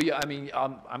 Well, yeah, I mean,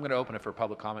 I'm going to open it for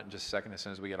public comment in just a second as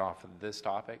soon as we get off of this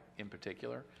topic in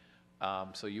particular.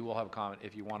 So you will have a comment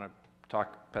if you want to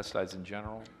talk pesticides in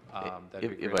general.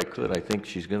 That'd be If great. I could, I think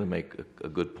she's going to make a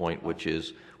good point, which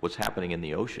is what's happening in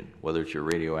the ocean, whether it's your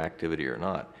radioactivity or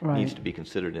not, Right. needs to be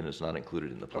considered and is not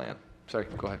included in the plan. Sorry,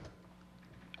 go ahead.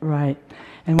 Right.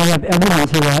 And we have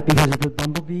evidence of that because of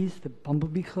the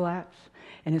bumblebee collapse,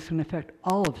 and it's going to affect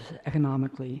all of us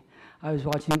economically. I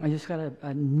just got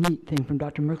a neat thing from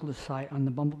Dr. Merkel's site on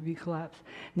the bumblebee collapse,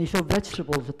 and they sell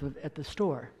vegetables at the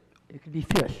store. It could be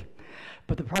fish,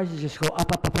 but the prices just go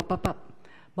up, up, up, up, up, up.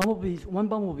 One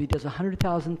bumblebee does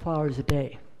 100,000 flowers a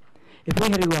day. If we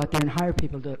had to go out there and hire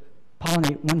people to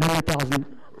pollinate 100,000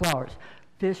 flowers,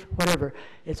 fish, whatever,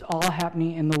 it's all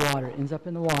happening in the water, it ends up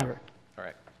in the water. All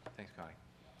right. Thanks, Connie.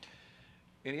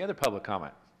 Any other public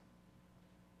comment?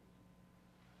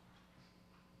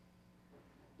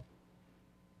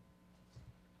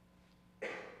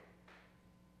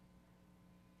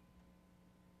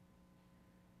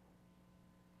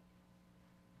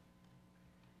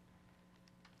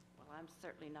 Well, I'm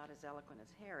certainly not as eloquent as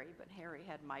Harry, but Harry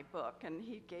had my book, and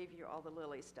he gave you all the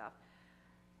lily stuff.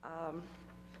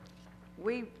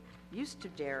 We used to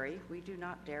dairy. We do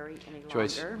not dairy any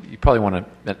Joyce, longer. you probably want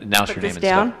to announce Put your name this and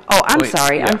down? stuff. Oh, I'm Wait,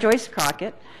 sorry. yeah. I'm Joyce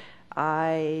Crockett.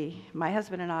 My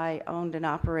husband and I owned and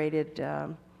operated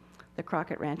the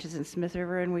Crockett Ranches in Smith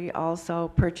River, and we also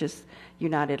purchased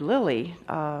United Lily.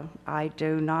 I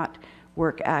do not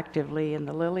work actively in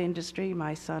the lily industry.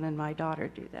 My son and my daughter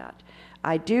do that.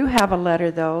 I do have a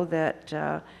letter, though,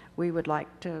 that we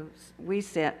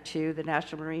sent to the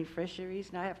National Marine Fisheries,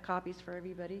 and I have copies for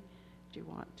everybody. Do you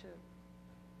want to?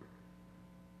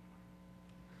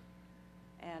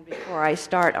 And before I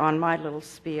start on my little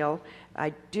spiel,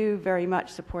 I do very much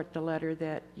support the letter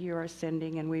that you are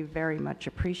sending, and we very much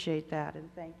appreciate that, and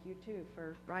thank you, too,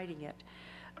 for writing it.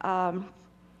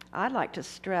 I'd like to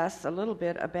stress a little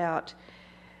bit about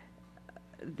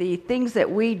the things that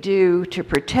we do to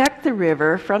protect the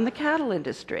river from the cattle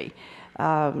industry.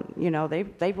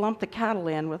 They've lumped the cattle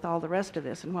in with all the rest of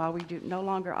this, and while we do no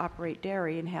longer operate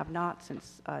dairy and have not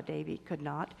since Davy could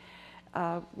not,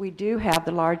 we do have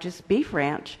the largest beef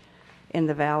ranch in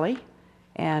the valley,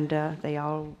 and they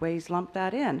always lump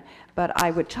that in. But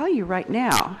I would tell you right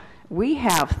now, we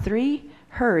have 3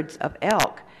 herds of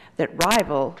elk that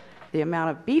rival the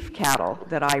amount of beef cattle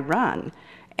that I run,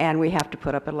 and we have to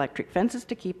put up electric fences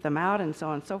to keep them out and so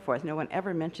on and so forth. No one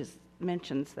ever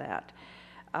mentions that.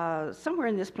 Somewhere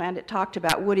in this plan it talked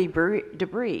about woody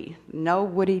debris. No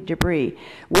woody debris.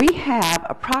 We have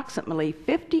approximately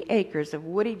 50 acres of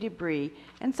woody debris,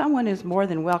 and someone is more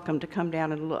than welcome to come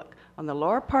down and look. On the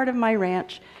lower part of my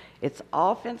ranch, it's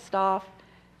all fenced off.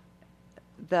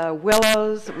 The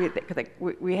willows,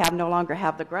 we have no longer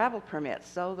have the gravel permits,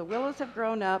 so the willows have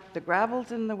grown up, the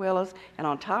gravel's in the willows, and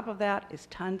on top of that is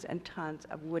tons and tons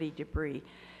of woody debris.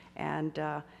 And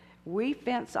we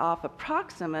fence off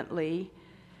approximately,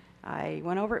 I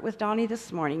went over it with Donnie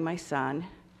this morning, my son,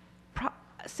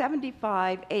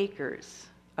 75 acres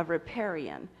of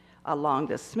riparian along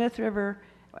the Smith River,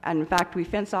 and in fact we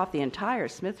fence off the entire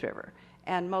Smith River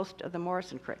and most of the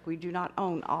Morrison Creek. We do not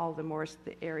own all the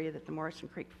area that the Morrison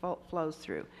Creek flows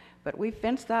through, but we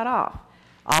fence that off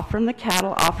from the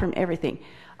cattle, off from everything.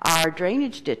 Our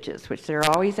drainage ditches, which they're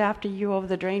always after you over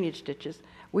the drainage ditches,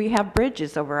 we have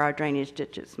bridges over our drainage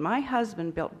ditches. My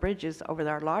husband built bridges over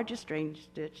our largest drainage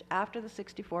ditch after the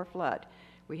 '64 flood.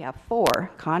 We have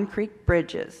 4 concrete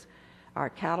bridges. Our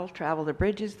cattle travel the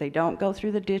bridges. They don't go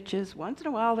through the ditches. Once in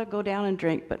a while they'll go down and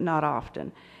drink, but not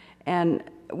often. And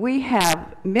we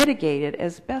have mitigated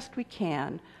as best we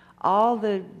can all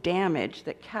the damage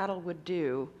that cattle would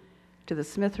do to the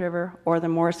Smith River or the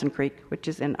Morrison Creek, which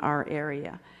is in our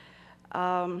area.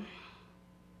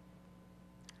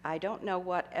 I don't know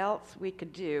what else we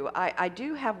could do. I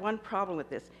do have one problem with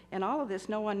this. In all of this,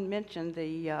 no one mentioned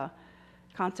the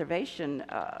conservation.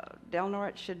 Del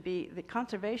Norte should be, the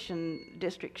conservation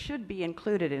district should be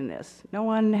included in this. No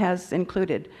one has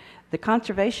included. The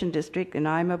conservation district, and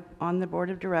I'm on the board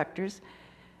of directors,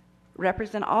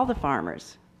 represent all the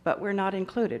farmers, but we're not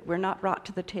included. We're not brought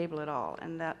to the table at all,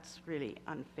 and that's really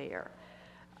unfair.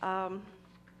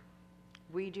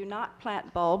 We do not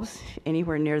plant bulbs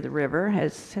anywhere near the river,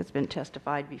 as has been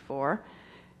testified before.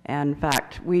 And in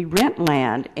fact, we rent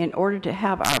land in order to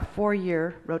have our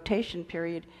 4-year rotation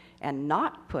period and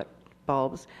not put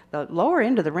bulbs. The lower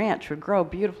end of the ranch would grow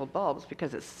beautiful bulbs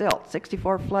because it's silt.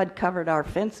 64 flood covered our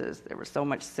fences. There was so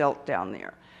much silt down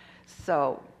there.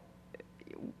 So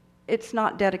it's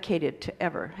not dedicated to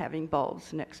ever having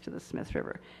bulbs next to the Smith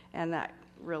River. And that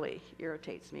really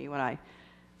irritates me when I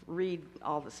read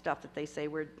all the stuff that they say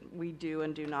we do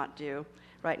and do not do.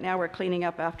 Right now we're cleaning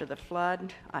up after the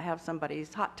flood. I have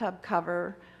somebody's hot tub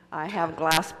cover. I have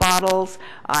glass bottles,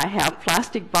 I have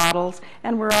plastic bottles,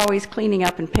 and we're always cleaning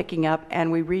up and picking up,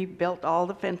 and we rebuilt all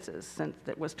the fences since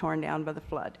it was torn down by the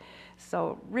flood.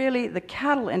 So really, the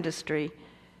cattle industry,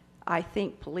 I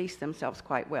think, police themselves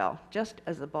quite well, just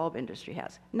as the bulb industry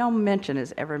has. No mention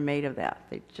is ever made of that.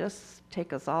 They just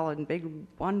take us all in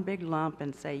one big lump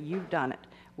and say, you've done it.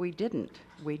 We didn't,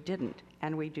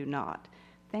 and we do not.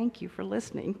 Thank you for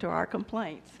listening to our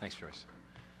complaints. Thanks, Joyce.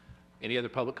 Any other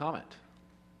public comment?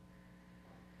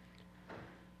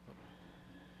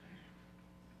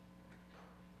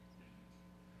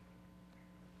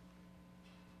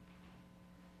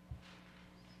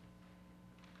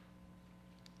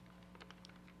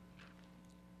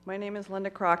 My name is Linda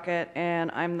Crockett,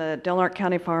 and I'm the Del Norte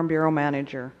County Farm Bureau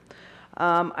Manager.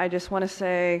 I just want to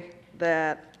say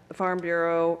that the Farm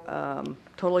Bureau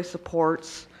totally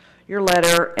supports your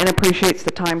letter and appreciates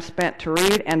the time spent to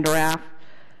read and draft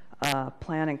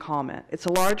plan and comment. It's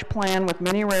a large plan with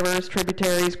many rivers,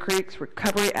 tributaries, creeks,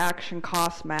 recovery action,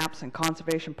 cost maps, and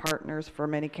conservation partners for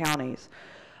many counties.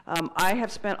 I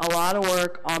have spent a lot of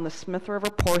work on the Smith River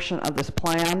portion of this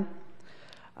plan.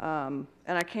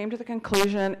 And I came to the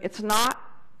conclusion,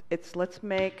 let's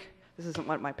make, this isn't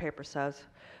what my paper says,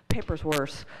 paper's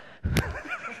worse.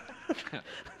 I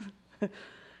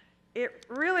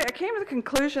came to the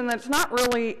conclusion that it's not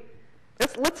really,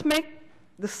 let's make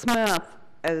the Smith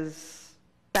as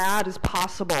bad as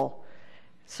possible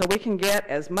so we can get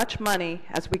as much money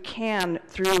as we can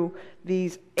through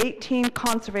these 18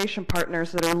 conservation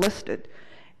partners that are listed.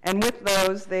 And with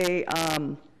those,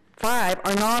 5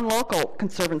 are non-local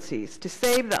conservancies to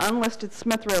save the unlisted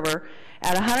Smith River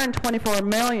at $124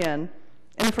 million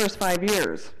in the first 5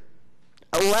 years,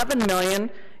 $11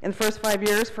 million in the first 5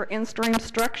 years for in-stream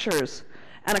structures,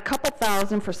 and a couple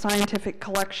thousand for scientific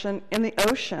collection in the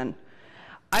ocean.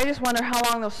 I just wonder how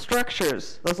long those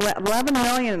structures, those $11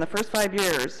 million in the first 5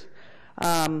 years,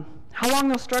 how long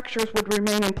those structures would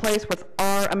remain in place with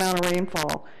our amount of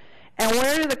rainfall. And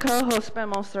where do the coho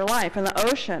spend most of their life? In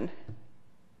the ocean.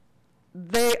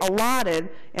 They allotted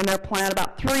in their plan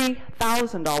about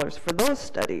 $3,000 for those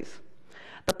studies.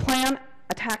 The plan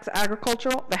attacks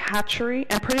agricultural, the hatchery,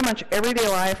 and pretty much everyday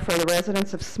life for the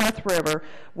residents of Smith River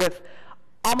with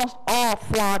almost all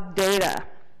flawed data.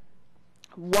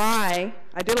 Why?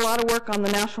 I did a lot of work on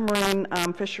the National Marine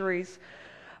Fisheries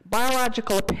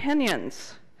biological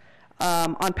opinions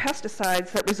on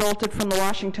pesticides that resulted from the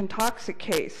Washington toxic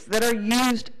case that are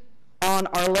used on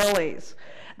our lilies.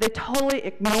 They totally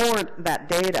ignored that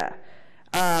data.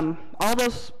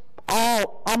 Almost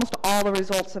all the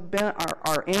results have been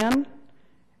are in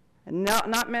and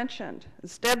not mentioned.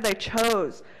 Instead, they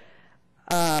chose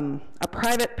a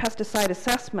private pesticide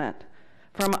assessment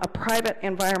from a private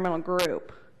environmental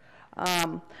group.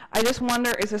 I just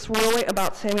wonder, is this really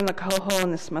about saving the coho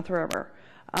in the Smith River?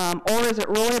 Or is it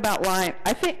really about lining?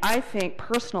 I think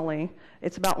personally,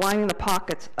 it's about lining the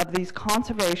pockets of these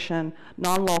conservation,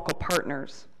 non-local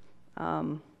partners.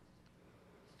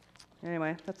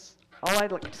 Anyway, that's all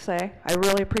I'd like to say. I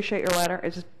really appreciate your letter.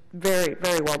 It's just very,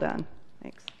 very well done.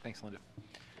 Thanks. Thanks, Linda.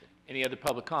 Any other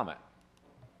public comment?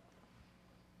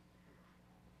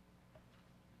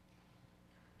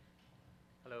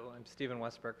 Hello, I'm Stephen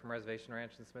Westbrook from Reservation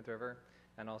Ranch in Smith River,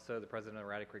 and also the president of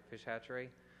Ratty Creek Fish Hatchery.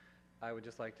 I would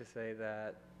just like to say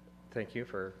that thank you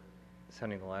for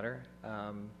sending the letter.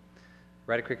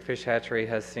 Ratty Creek Fish Hatchery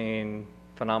has seen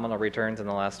phenomenal returns in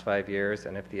the last 5 years,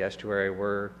 and if the estuary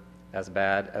were as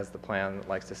bad as the plan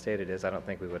likes to state it is, I don't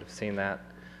think we would have seen that.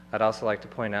 I'd also like to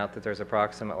point out that there's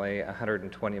approximately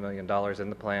 $120 million in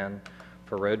the plan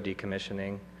for road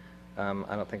decommissioning.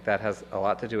 I don't think that has a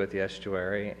lot to do with the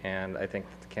estuary, and I think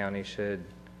that the county should,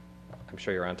 I'm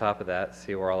sure you're on top of that,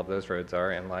 see where all of those roads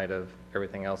are in light of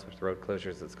everything else with the road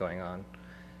closures that's going on.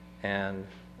 And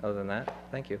other than that,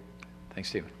 thank you. Thanks,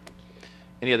 Stephen.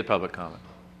 Any other public comment?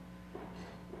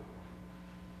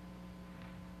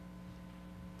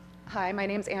 Hi, my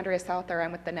name is Andrea Souther.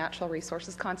 I'm with the Natural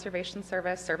Resources Conservation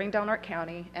Service serving Del Norte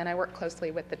County, and I work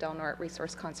closely with the Del Norte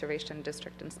Resource Conservation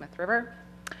District in Smith River.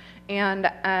 And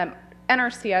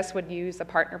NRCS would use a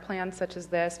partner plan such as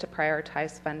this to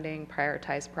prioritize funding,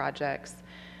 prioritize projects.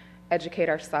 educate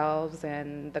ourselves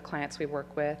and the clients we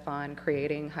work with on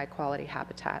creating high-quality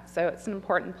habitat. So it's an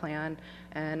important plan,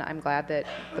 and I'm glad that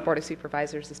the Board of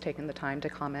Supervisors has taken the time to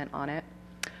comment on it.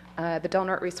 The Del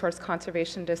Norte Resource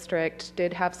Conservation District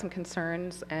did have some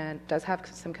concerns and does have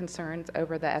some concerns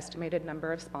over the estimated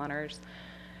number of spawners.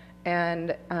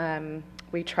 And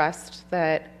we trust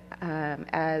that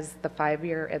as the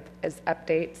 5-year as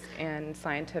updates and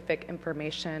scientific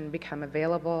information become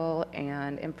available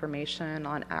and information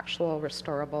on actual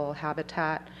restorable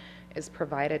habitat is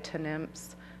provided to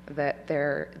NIMS, that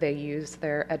they use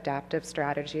their adaptive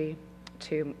strategy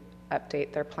to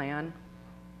update their plan.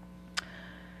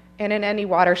 And in any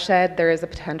watershed, there is a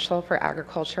potential for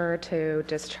agriculture to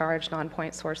discharge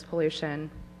non-point source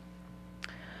pollution.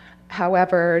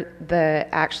 However, the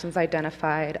actions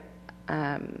identified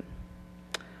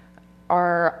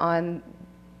are on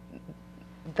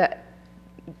the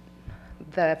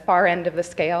far end of the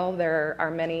scale. There are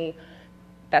many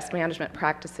best management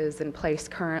practices in place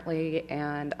currently,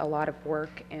 and a lot of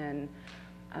work in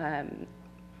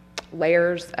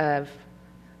layers of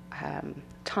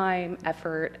time,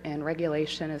 effort, and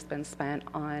regulation has been spent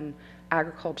on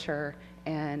agriculture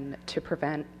and to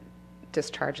prevent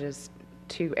discharges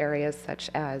to areas such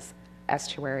as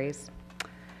estuaries.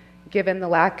 Given the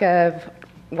lack of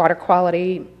water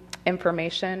quality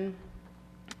information,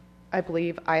 I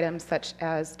believe items such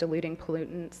as diluting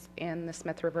pollutants in the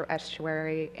Smith River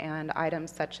estuary and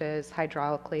items such as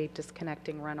hydraulically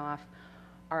disconnecting runoff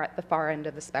are at the far end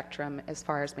of the spectrum as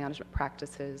far as management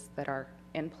practices that are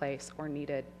in place or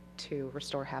needed to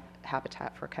restore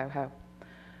habitat for coho.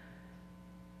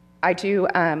 I do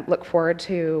look forward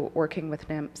to working with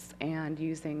NIMS and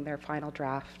using their final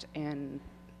draft in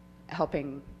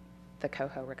helping the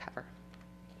coho recover.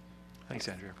 Thanks,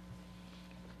 Andrea.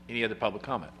 Any other public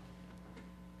comment?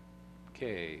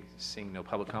 Okay, seeing no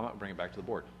public comment, we'll bring it back to the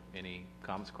board. Any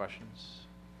comments, questions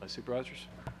by supervisors?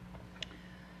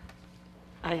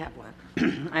 I have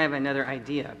one. I have another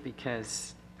idea,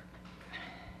 because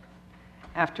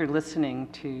after listening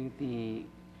to the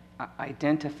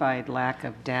identified lack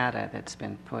of data that's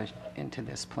been pushed into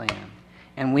this plan,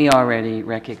 and we already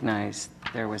recognize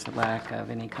there was a lack of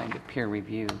any kind of peer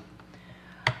review,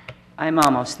 I'm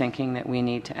almost thinking that we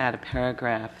need to add a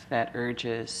paragraph that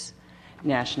urges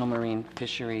National Marine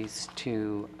Fisheries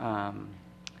to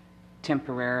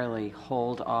temporarily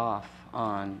hold off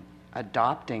on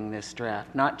adopting this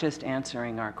draft, not just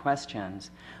answering our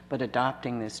questions, but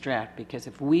adopting this draft. Because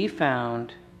if we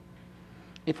found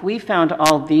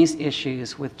all these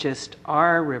issues with just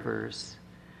our rivers,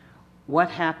 what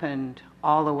happened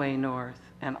all the way north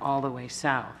and all the way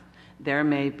south? There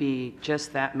may be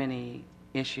just that many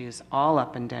issues all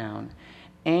up and down,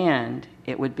 and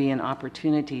it would be an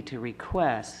opportunity to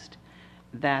request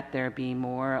that there be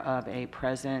more of a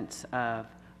presence of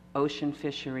ocean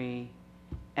fishery,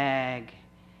 ag,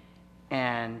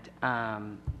 and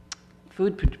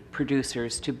food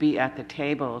producers to be at the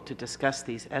table to discuss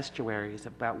these estuaries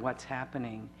about what's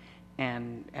happening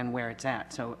and where it's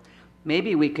at. So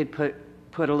maybe we could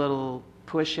put a little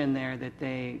push in there that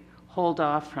they hold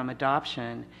off from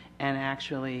adoption and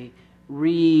actually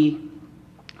re-fly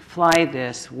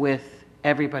this with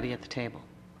everybody at the table.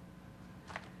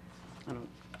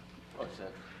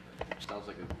 Sounds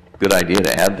like a good idea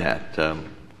to add that,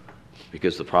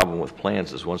 because the problem with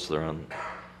plans is once they're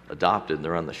adopted and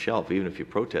they're on the shelf, even if you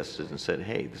protested and said,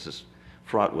 hey, this is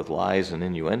fraught with lies and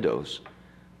innuendos,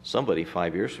 somebody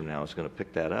 5 years from now is going to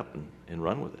pick that up and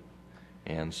run with it.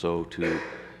 And so to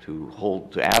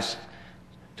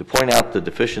point out the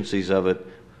deficiencies of it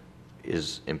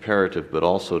is imperative, but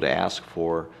also to ask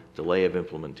for delay of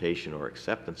implementation or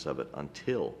acceptance of it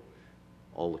until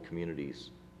all the communities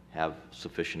have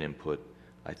sufficient input,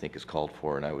 I think is called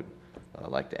for, and I would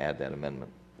like to add that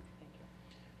amendment.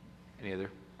 Any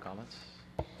other comments?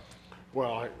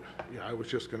 Well, I was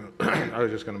just going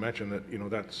to mention that, you know,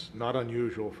 that's not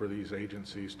unusual for these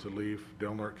agencies to leave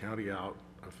Del Norte County out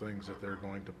of things that they're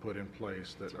going to put in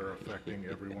place that are affecting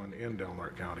everyone in Del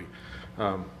Norte County.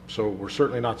 So we're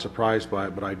certainly not surprised by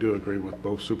it, but I do agree with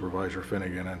both Supervisor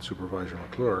Finnegan and Supervisor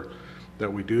McClure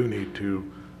that we do need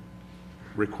to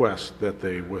request that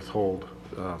they withhold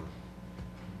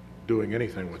doing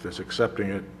anything with this,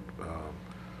 accepting it,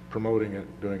 promoting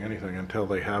it, doing anything until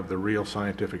they have the real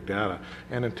scientific data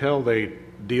and until they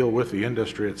deal with the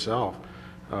industry itself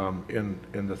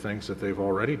in the things that they've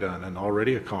already done and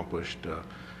already accomplished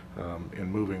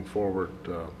in moving forward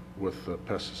with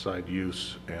pesticide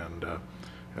use and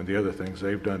the other things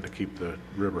they've done to keep the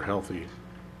river healthy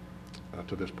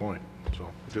to this point. So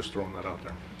just throwing that out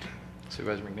there.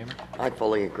 Supervisor McNamara? I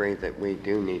fully agree that we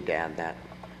do need to add that.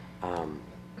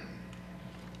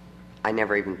 I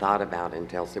never even thought about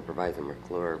until Supervisor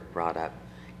McClure brought up,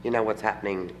 what's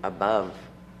happening above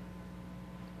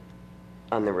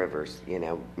on the rivers,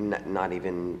 not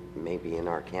even maybe in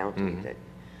our county, that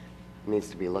needs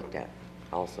to be looked at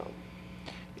also.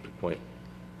 Good point.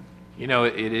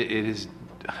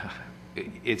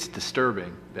 It's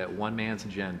disturbing that one man's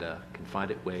agenda can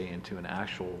find its way into an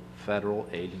actual federal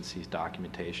agency's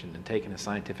documentation and taking a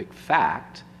scientific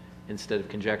fact instead of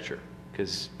conjecture,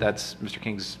 because that's Mr.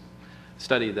 King's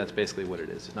study. That's basically what it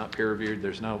is. It's not peer reviewed.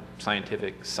 There's no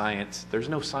scientific science. There's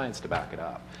no science to back it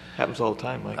up. Happens all the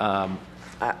time, Mike.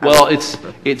 Well, it's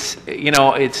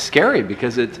scary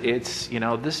because it's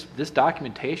this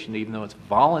documentation, even though it's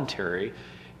voluntary,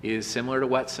 is similar to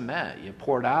wet cement. You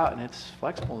pour it out and it's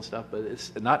flexible and stuff, but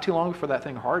it's not too long before that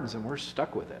thing hardens and we're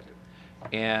stuck with it.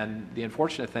 And the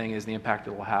unfortunate thing is the impact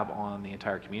it will have on the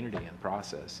entire community in the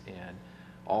process, and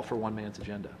all for one man's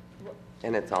agenda.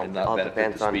 And it's all, And not all benefit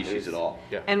depends the on species who's- at all.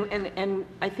 Yeah. And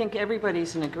I think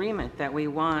everybody's in agreement that we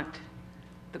want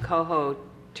the coho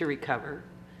to recover.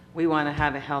 We want to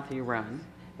have a healthy run.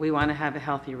 We want to have a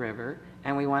healthy river,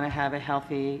 and we want to have a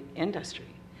healthy industry.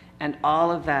 And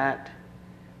all of that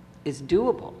is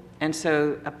doable. And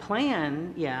so a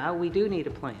plan, yeah, we do need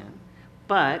a plan,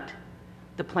 but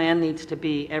the plan needs to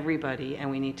be everybody,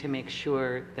 and we need to make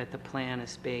sure that the plan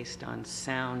is based on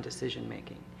sound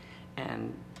decision-making.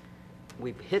 And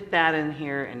we've hit that in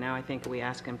here, and now I think we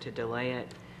ask them to delay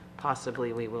it.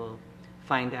 Possibly we will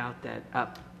find out that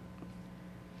that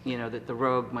the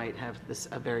Rogue might have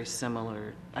a very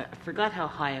similar, I forgot how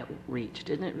high it reached.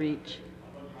 Didn't it reach?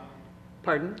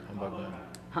 Pardon?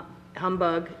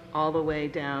 Humbug all the way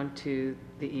down to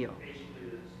the Eel.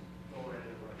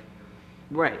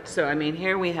 Right. So, I mean,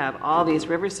 here we have all these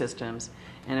river systems,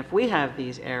 and if we have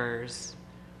these errors,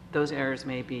 those errors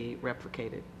may be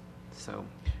replicated. So,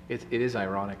 It is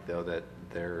ironic, though, that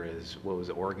there is, what was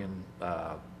it, Oregon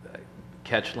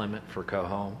catch limit for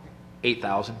coho,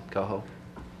 8,000 coho.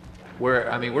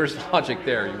 Where's the logic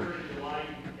there?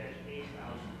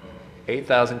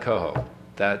 8,000 coho.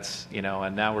 That's,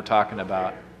 and now we're talking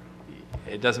about,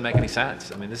 it doesn't make any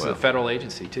sense. I mean, this is a federal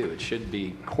agency, too. It should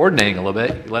be coordinating a little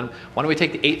bit. Why don't we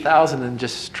take the 8,000 and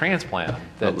just transplant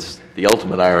them? The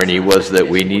ultimate irony was that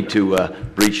we need to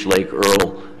breach Lake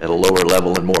Earl at a lower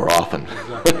level and more often.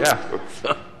 Yeah.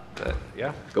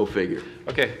 Yeah. Go figure.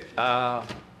 Okay.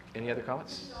 Any other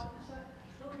comments?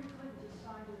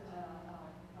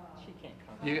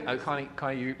 Connie,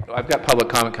 I've got public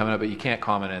comment coming up, but you can't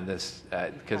comment in this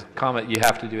because comment you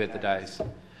have to do at the dais.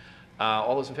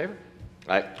 All those in favor?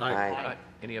 Aye. Aye.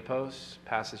 Any opposed?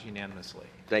 Passes unanimously.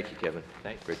 Thank you, Kevin.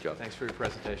 Great job. Thanks for your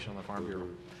presentation on the Farm Bureau.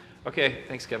 Okay,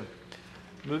 thanks, Kevin.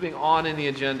 Moving on in the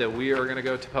agenda, we are going to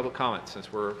go to public comment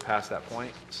since we're past that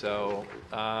point. So,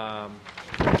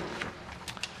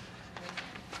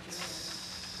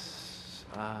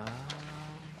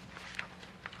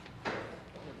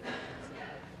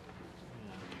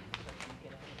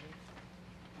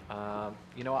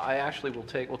 I actually we'll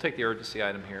take the urgency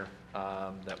item here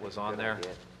that was on there.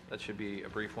 That should be a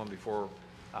brief one before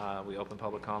we open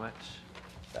public comment.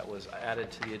 That was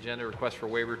added to the agenda. Request for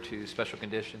waiver to special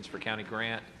conditions for county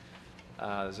grant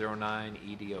 09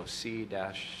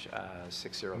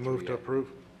 EDOC-6038. Move to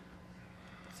approve.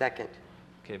 Second.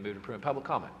 Okay, move to approve. Public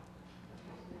comment.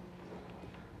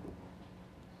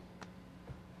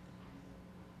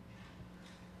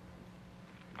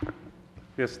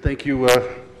 Yes, thank you,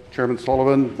 Chairman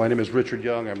Sullivan. My name is Richard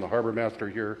Young. I'm the harbor master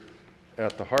here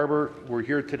at the harbor. We're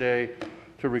here today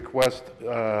to request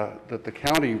that the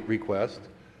county request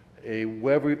a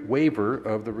waiver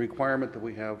of the requirement that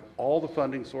we have all the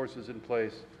funding sources in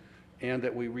place and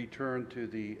that we return to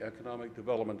the Economic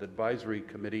Development Advisory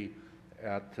Committee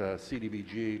at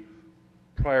CDBG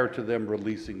prior to them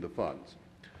releasing the funds.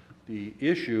 The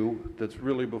issue that's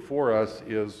really before us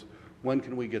is when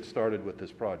can we get started with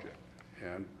this project?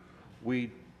 And we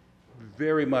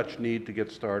very much need to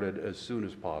get started as soon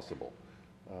as possible.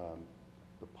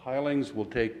 The pilings will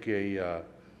take a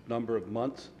number of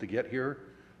months to get here.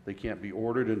 They can't be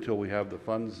ordered until we have the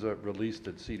funds released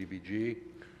at CDBG.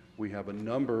 We have a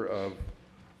number of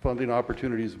funding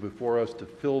opportunities before us to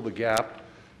fill the gap.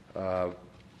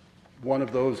 One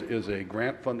of those is a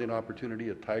grant funding opportunity,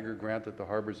 a Tiger grant that the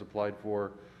harbor's applied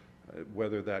for.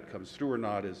 Whether that comes through or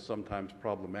not is sometimes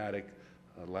problematic.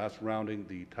 Last rounding,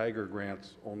 the Tiger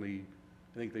grants only,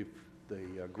 I think they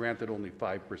granted only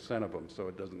 5% of them, so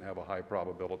it doesn't have a high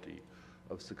probability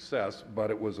of success, but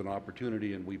it was an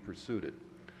opportunity and we pursued it.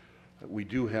 We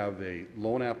do have a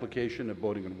loan application at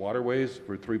Boating and Waterways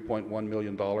for $3.1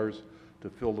 million to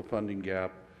fill the funding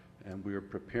gap, and we are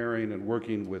preparing and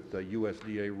working with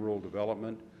USDA Rural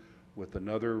Development with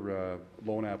another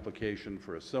loan application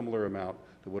for a similar amount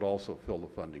that would also fill the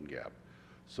funding gap.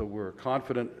 So we're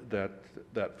confident that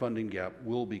that funding gap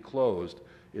will be closed.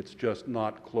 It's just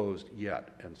not closed yet.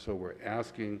 And so we're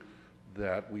asking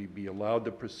that we be allowed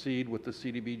to proceed with the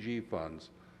CDBG funds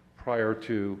prior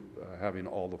to having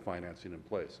all the financing in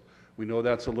place. We know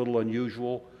that's a little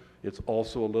unusual. It's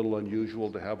also a little unusual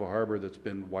to have a harbor that's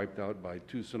been wiped out by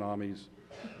 2 tsunamis.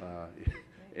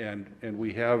 And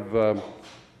we have, at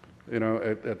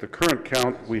the current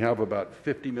count, we have about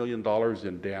 $50 million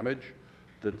in damage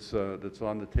that's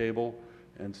on the table.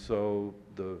 And so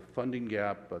the funding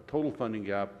gap, total funding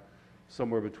gap,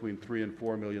 somewhere between $3 and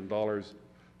 $4 million.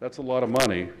 That's a lot of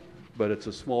money, but it's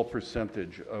a small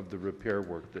percentage of the repair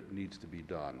work that needs to be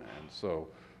done. And so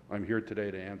I'm here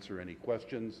today to answer any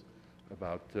questions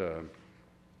about the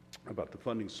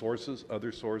funding sources,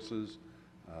 other sources,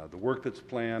 the work that's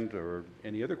planned, or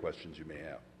any other questions you may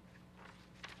have.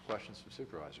 Questions from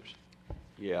supervisors?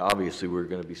 Yeah, obviously we're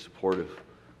going to be supportive,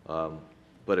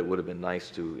 but it would have been nice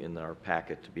to, in our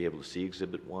packet, to be able to see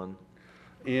Exhibit 1.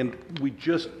 And we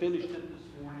just finished it this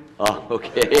morning. Oh,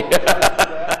 okay.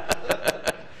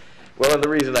 Well, and the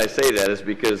reason I say that is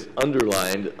because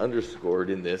underscored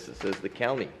in this, it says the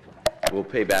county will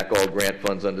pay back all grant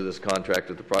funds under this contract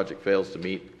if the project fails to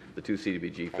meet the 2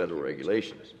 CDBG federal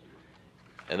regulations.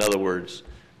 In other words,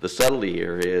 the subtlety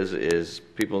here is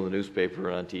people in the newspaper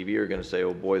and on TV are going to say,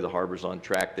 oh boy, the harbor's on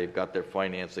track, they've got their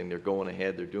financing, they're going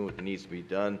ahead, they're doing what needs to be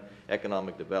done,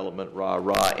 economic development, rah,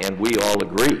 rah, and we all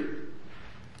agree.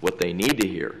 What they need to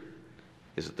hear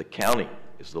is that the county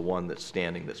is the one that's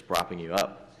standing, that's propping you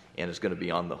up, and is going to be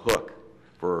on the hook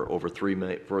for over $3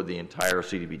 million for the entire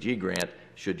CDBG grant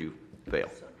should you fail.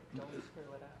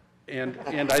 And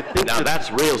I think now that's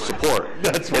real support.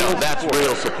 That's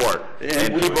real support.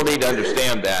 And people need to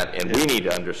understand that, and we need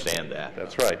to understand that.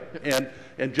 That's right.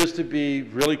 And just to be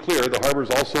really clear, the harbor's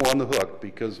also on the hook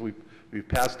because we've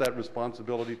passed that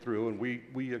responsibility through, and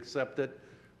we accept it.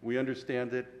 We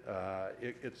understand it.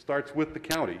 It starts with the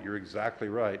county. You're exactly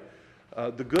right.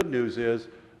 The good news is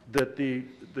that the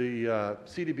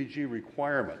CDBG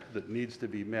requirement that needs to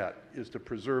be met is to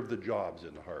preserve the jobs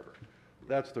in the harbor.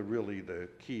 That's really the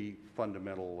key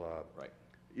fundamental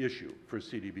issue for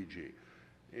CDBG.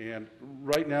 And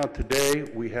right now, today,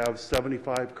 we have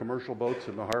 75 commercial boats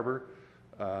in the harbor.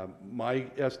 My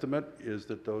estimate is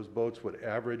that those boats would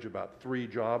average about 3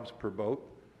 jobs per boat.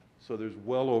 So there's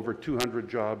well over 200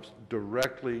 jobs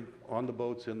directly on the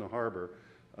boats in the harbor.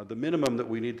 The minimum that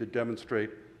we need to demonstrate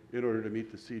in order to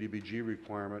meet the CDBG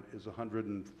requirement is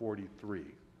 143,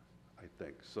 I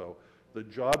think. So the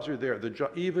jobs are there.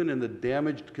 Even in the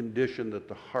damaged condition that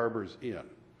the harbor's in,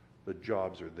 the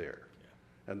jobs are there.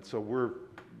 Yeah. And so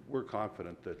we're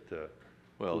confident that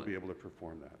we'll be able to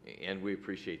perform that. And we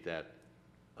appreciate that,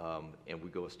 and we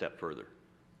go a step further.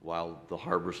 While the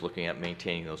harbor's looking at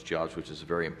maintaining those jobs, which is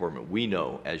very important, we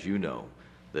know, as you know,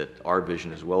 that our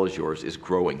vision as well as yours is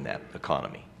growing that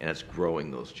economy, and it's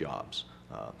growing those jobs.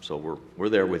 So we're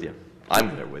there with you.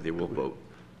 I'm there with you. We'll vote.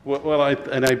 Well,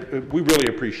 we really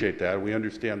appreciate that. We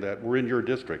understand that. We're in your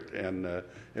district, and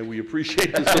we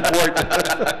appreciate the support.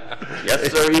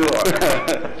 Yes, sir, you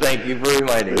are. Thank you for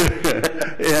reminding me.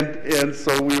 And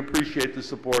so we appreciate the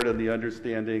support and the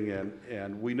understanding,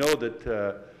 and we know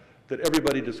that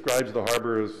everybody describes the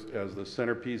harbor as the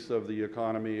centerpiece of the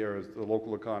economy or as the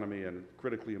local economy and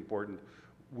critically important.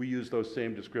 We use those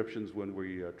same descriptions when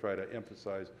we try to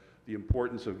emphasize the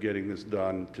importance of getting this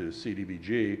done to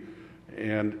CDBG.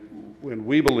 And when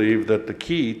we believe that the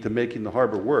key to making the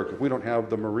harbor work, if we don't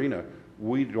have the marina,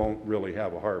 we don't really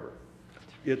have a harbor.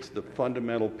 It's the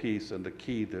fundamental piece and the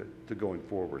key to going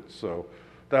forward. So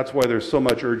that's why there's so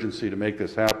much urgency to make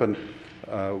this happen.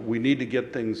 We need to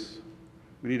get things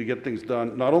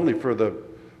done, not only for the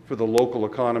local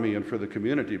economy and for the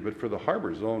community, but for the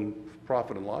harbor's own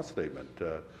profit and loss statement.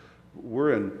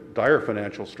 We're in dire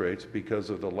financial straits because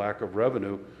of the lack of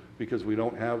revenue, because we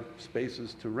don't have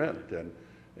spaces to rent.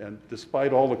 And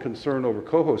despite all the concern over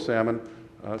coho salmon,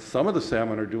 some of the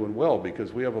salmon are doing well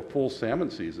because we have a full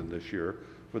salmon season this year.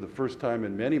 For the first time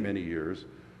in many, many years,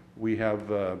 we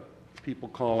have people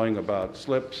calling about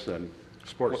slips and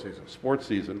Sports season. Sports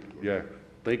season, yeah.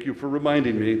 Thank you for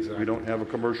reminding me. Exactly. We don't have a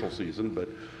commercial season, but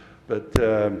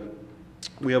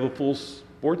we have a full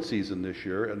sports season this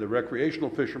year, and the recreational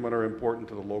fishermen are important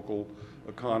to the local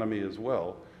economy as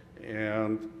well.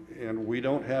 And we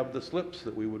don't have the slips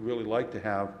that we would really like to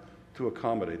have to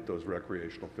accommodate those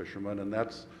recreational fishermen, and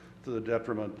that's to the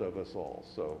detriment of us all.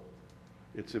 So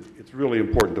it's really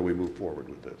important that we move forward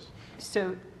with this.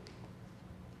 So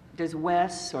Does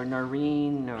Wes or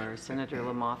Noreen or Senator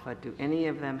LaMoffa, do any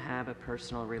of them have a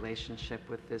personal relationship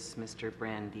with this Mr.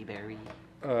 Brandyberry?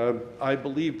 I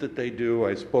believe that they do.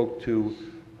 I spoke to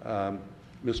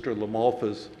Mr.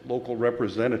 LaMalfa's local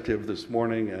representative this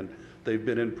morning, and they've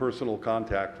been in personal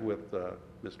contact with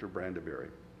Mr. Brandyberry.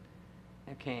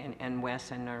 Okay, and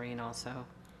Wes and Noreen also?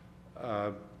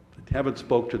 Haven't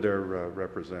spoke to their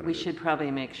representative. We should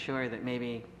probably make sure that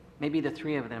maybe the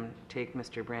three of them take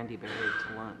Mr. Brandyberry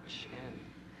to lunch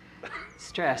and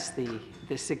stress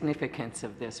the significance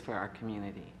of this for our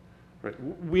community. Right.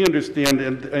 We understand,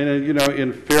 and you know,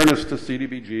 in fairness to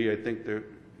CDBG, I think that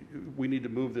we need to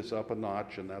move this up a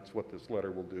notch, and that's what this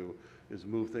letter will do, is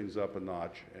move things up a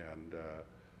notch.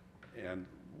 And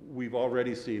we've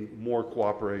already seen more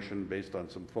cooperation based on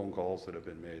some phone calls that have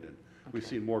been made, and we've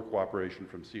seen more cooperation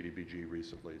from CDBG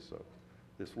recently, so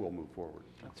this will move forward.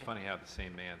 It's funny how the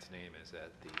same man's name is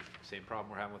at the same problem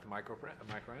we're having with the micro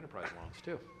enterprise loans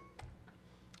too.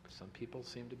 Some people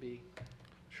seem to be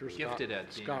gifted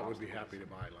at being Scott would be happy to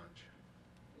buy lunch.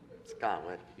 Scott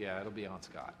would. Yeah, it'll be on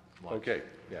Scott. Lunch. Okay.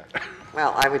 Yeah.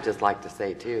 Well, I would just like to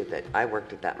say too that I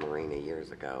worked at that marina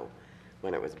years ago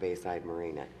when it was Bayside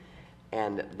Marina,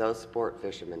 and those sport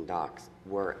fishermen docks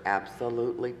were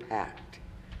absolutely packed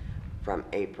from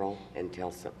April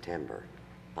until September.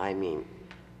 I mean,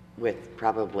 with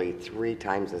probably 3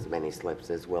 times as many slips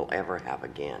as we'll ever have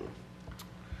again.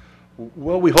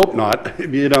 Well, we hope not.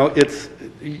 You know,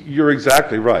 you're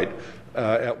exactly right.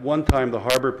 At one time, the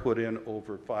harbor put in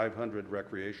over 500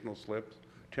 recreational slips,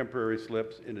 temporary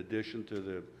slips, in addition to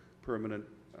the permanent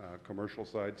commercial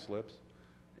side slips.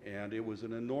 And it was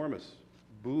an enormous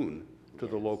boon to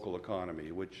the local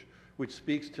economy, which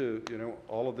speaks to, you know,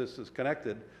 all of this is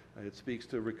connected. It speaks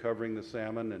to recovering the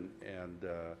salmon and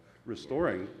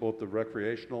restoring both the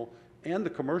recreational and the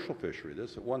commercial fishery.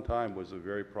 This at one time was a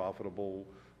very profitable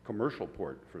commercial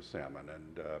port for salmon,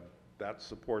 and that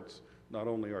supports not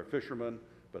only our fishermen,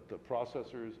 but the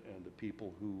processors and the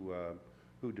people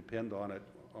who depend on it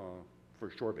for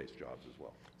shore-based jobs as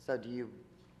well. So do you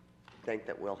think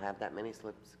that we'll have that many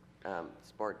slips,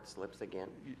 sport slips again?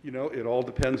 You know, it all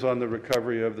depends on the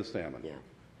recovery of the salmon. Yeah.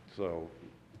 So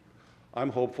I'm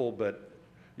hopeful, but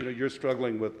you know, you're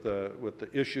struggling with the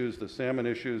issues, the salmon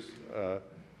issues.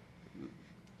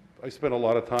 I spent a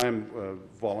lot of time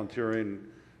volunteering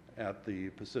at the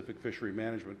Pacific Fishery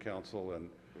Management Council, and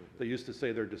they used to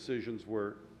say their decisions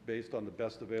were based on the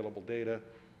best available data,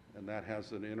 and that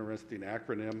has an interesting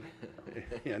acronym.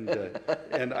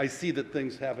 And I see that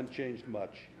things haven't changed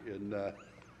much in the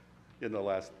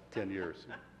last 10 years.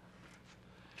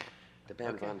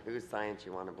 Depends on whose science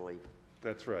you want to believe.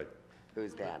 That's right.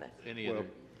 Whose data. Any other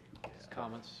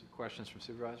comments, questions from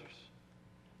supervisors?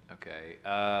 Okay.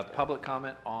 Public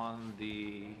comment on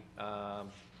the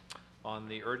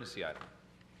urgency item.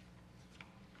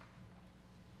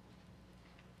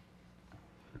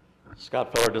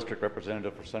 Scott Feller, District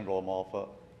Representative for Senator LaMalfa.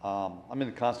 I'm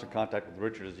in constant contact with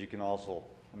Richard, as you can also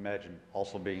imagine,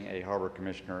 also being a harbor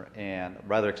commissioner, and a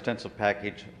rather extensive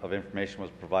package of information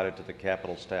was provided to the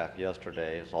Capitol staff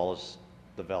yesterday as all is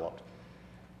developed.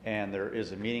 And there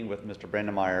is a meeting with Mr.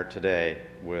 Brandemeyer today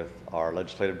with our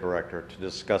legislative director to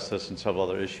discuss this and several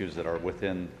other issues that are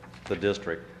within the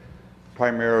district,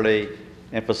 primarily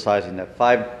emphasizing that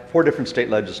 4 different state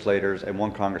legislators and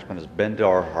 1 congressman has been to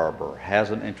our harbor,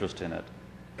 has an interest in it,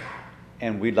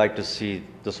 and we'd like to see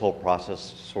this whole process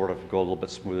sort of go a little bit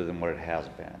smoother than what it has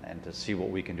been, and to see what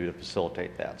we can do to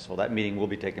facilitate that. So that meeting will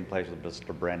be taking place with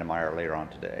Mr. Brandemeyer later on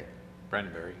today.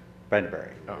 Brandenberry.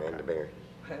 Brandeberry. Oh, okay. Brandeberry.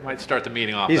 Might start the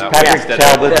meeting off He's that Patrick way instead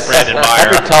Talbot's, of Brandon Meyer.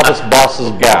 Patrick Talbot's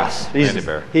boss's boss.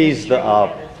 Brandenberry. He's the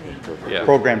Yeah.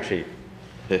 program chief.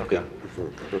 Okay.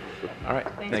 All right.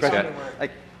 Thanks, Scott.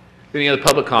 Thank- Any other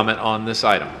public comment on this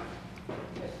item?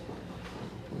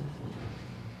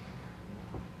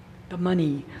 The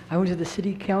money. I went to the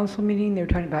city council meeting. They were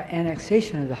talking about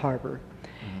annexation of the harbor.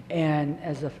 And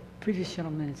as the previous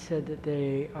gentleman had said that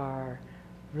they are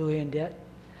really in debt.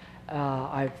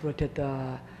 I've looked at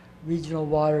the regional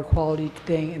water quality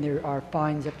thing, and there are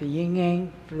fines up to Yin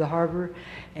Yang for the harbor.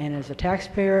 And as a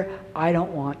taxpayer, I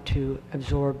don't want to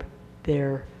absorb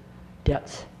their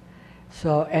debts.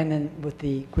 So, and then with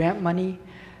the grant money,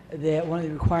 that one of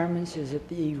the requirements is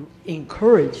that you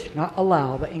encourage, not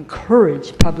allow, but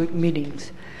encourage public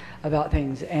meetings about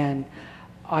things. And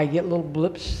I get little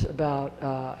blips about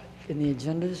in the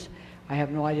agendas. I have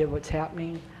no idea what's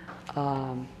happening.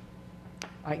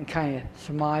 I can kind of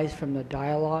surmise from the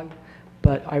dialogue,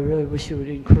 but I really wish you would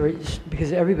encourage,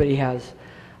 because everybody has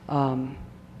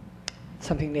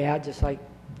something to add, just like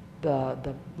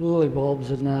the lily bulbs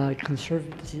and the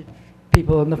conservative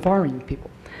people and the farming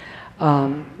people.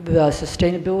 The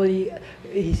sustainability,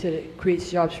 he said it creates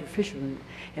jobs for fishermen,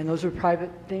 and those are private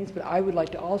things, but I would like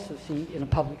to also see in a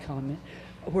public comment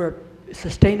where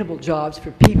sustainable jobs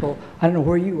for people. I don't know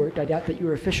where you worked. I doubt that you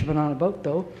were a fisherman on a boat,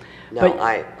 though. No, But,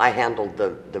 I handled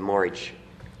the moorage.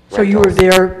 so you were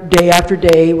there day after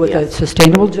day with a Yes.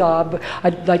 sustainable job.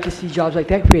 I'd like to see jobs like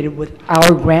that created with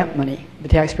our grant money, the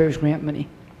taxpayers' grant money.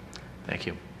 Thank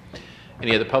you.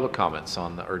 Any other public comments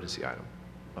on the urgency item?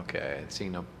 Okay,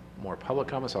 seeing no more public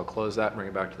comments, I'll close that and bring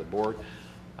it back to the board.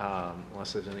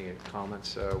 Unless there's any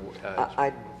comments.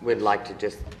 I would like to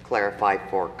just clarify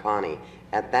for Connie.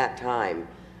 At that time,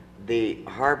 the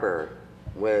harbor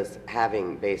was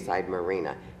having Bayside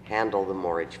Marina handle the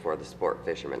moorage for the sport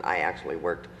fishermen. I actually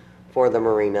worked for the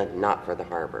marina, not for the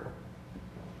harbor.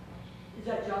 Is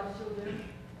that job still there?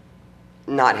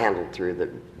 Not handled through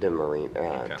the marine,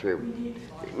 Okay.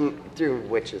 through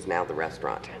which is now the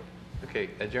restaurant. Okay,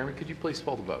 Jeremy, could you please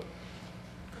poll the vote?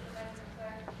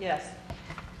 Yes.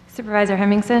 Supervisor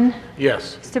Hemmingson?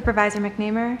 Yes. Supervisor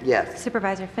McNamara? Yes.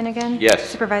 Supervisor Finnegan? Yes.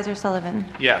 Supervisor Sullivan?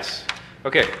 Yes.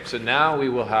 Okay, so now we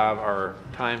will have our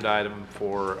timed item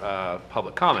for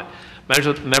public comment.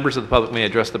 Members of the public may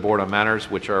address the board on matters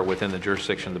which are within the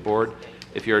jurisdiction of the board.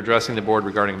 If you're addressing the board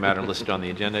regarding a matter listed on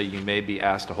the agenda, you may be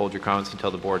asked to hold your comments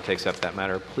until the board takes up that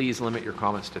matter. Please limit your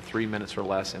comments to 3 minutes or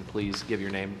less, and please give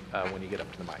your name when you get up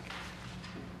to the mic.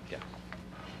 Yeah.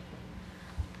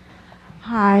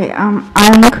 Hi,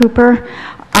 I'm Cooper.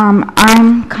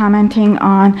 I'm commenting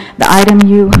on the item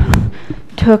you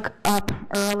took up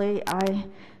early. I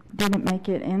didn't make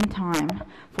it in time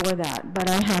for that, but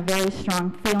I have very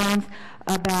strong feelings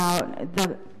about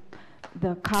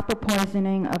the copper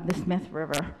poisoning of the Smith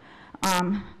River.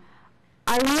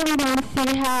 I really don't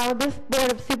see how this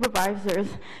Board of Supervisors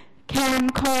can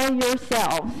call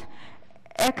yourselves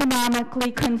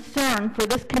economically concerned for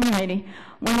this community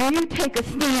when you take a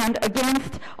stand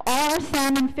against our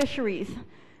salmon fisheries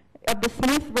of the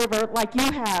Smith River like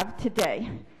you have today.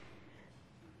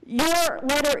 Your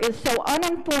letter is so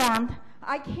uninformed,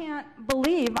 I can't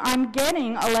believe I'm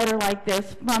getting a letter like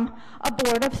this from a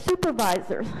Board of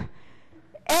Supervisors.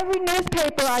 Every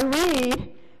newspaper I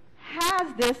read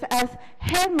has this as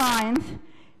headlines,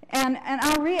 and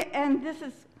this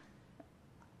is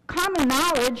common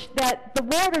knowledge that the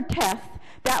water tests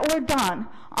that were done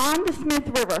on the Smith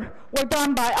River were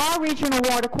done by our Regional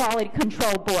Water Quality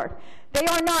Control Board. They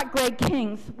are not Greg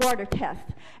King's water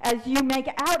tests, as you make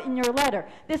out in your letter.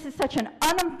 This is such an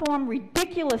uninformed,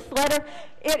 ridiculous letter.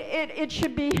 It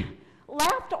should be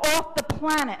laughed off the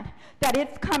planet that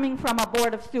it's coming from a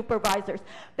Board of Supervisors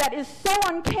that is so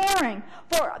uncaring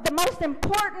for the most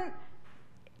important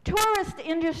tourist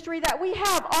industry that we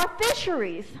have, our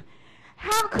fisheries.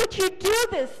 How could you do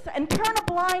this and turn a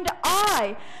blind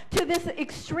eye to this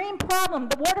extreme problem?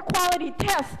 The water quality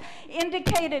tests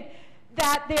indicated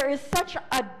that there is such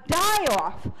a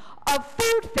die-off of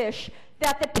food fish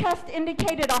that the test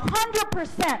indicated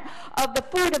 100% of the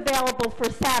food available for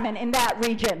salmon in that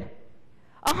region.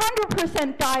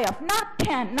 100% die-off, not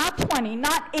 10, not 20,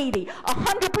 not 80,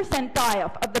 100%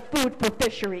 die-off of the food for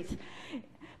fisheries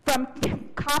from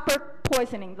copper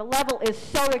poisoning. The level is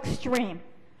so extreme.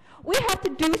 We have to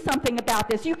do something about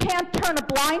this. You can't turn a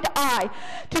blind eye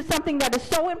to something that is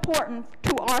so important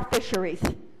to our fisheries.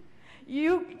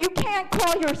 You can't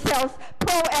call yourselves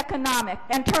pro-economic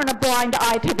and turn a blind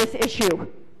eye to this issue.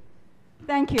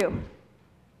 Thank you.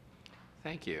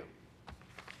 Thank you.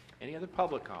 Any other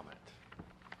public comment?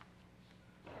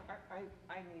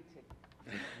 I need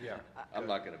to. Yeah. I'm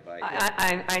not going to bite.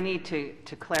 I need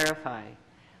to clarify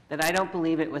that I don't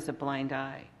believe it was a blind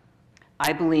eye.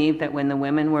 I believe that when the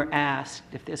women were asked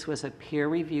if this was a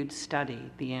peer-reviewed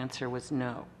study, the answer was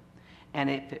no. And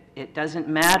it doesn't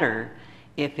matter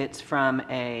if it's from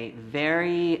a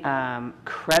very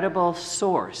credible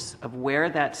source of where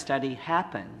that study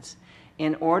happens.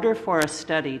 In order for a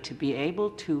study to be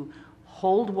able to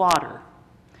hold water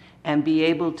and be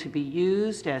able to be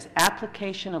used as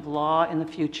application of law in the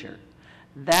future,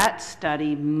 that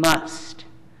study must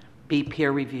be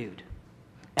peer-reviewed.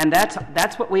 And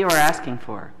that's what we were asking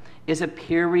for, is a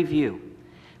peer review.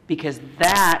 Because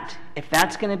if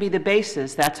that's going to be the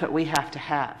basis, that's what we have to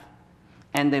have.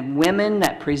 And the women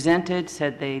that presented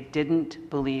said they didn't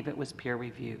believe it was peer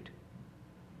reviewed.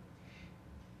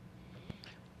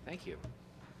 Thank you.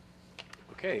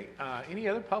 Okay, any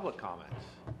other public comments?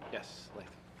 Yes, Lathan.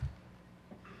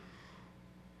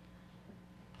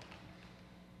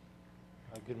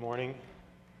 Good morning.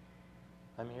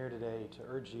 I'm here today to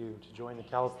urge you to join the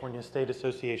California State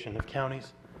Association of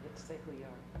Counties. Let's say who you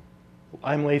are.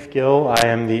 I'm Leif Gill. I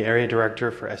am the Area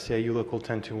Director for SEIU Local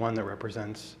 1021 that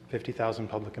represents 50,000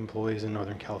 public employees in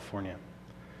Northern California.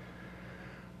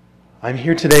 I'm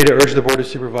here today to urge the Board of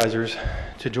Supervisors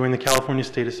to join the California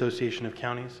State Association of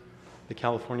Counties, the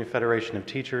California Federation of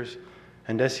Teachers,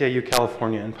 and SEIU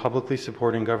California in publicly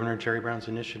supporting Governor Jerry Brown's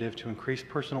initiative to increase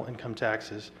personal income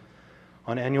taxes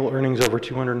on annual earnings over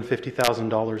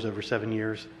 $250,000 over 7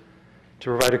 years, to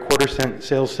provide a quarter-cent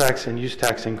sales tax and use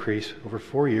tax increase over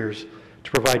 4 years, to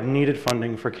provide needed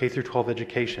funding for K-12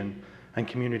 education and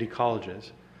community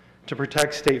colleges, to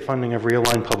protect state funding of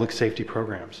realigned public safety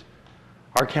programs.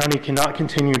 Our county cannot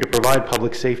continue to provide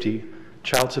public safety,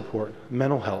 child support,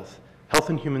 mental health,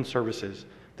 health and human services,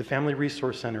 the Family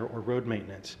Resource Center, or road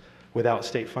maintenance without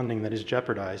state funding that is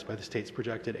jeopardized by the state's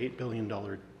projected $8 billion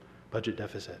budget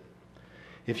deficit.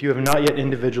 If you have not yet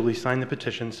individually signed the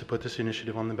petitions to put this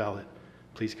initiative on the ballot,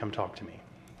 please come talk to me.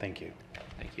 Thank you.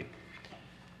 Thank you.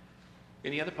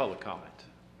 Any other public comment?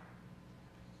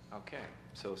 Okay,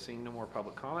 so seeing no more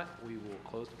public comment, we will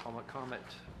close the public comment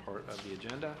part of the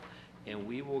agenda, and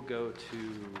we will go to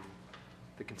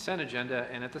the consent agenda.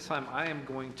 And at this time, I am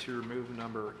going to remove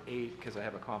number 8 because I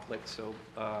have a conflict. So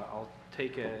I'll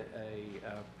take a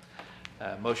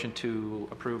motion to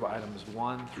approve items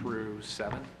 1 through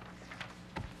 7.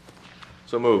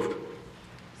 So moved.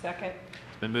 Second.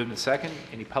 It's been moved and second.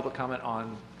 Any public comment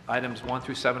on items 1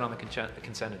 through 7 on the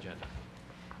consent agenda?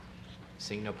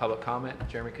 Seeing no public comment,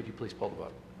 Jeremy, could you please pull the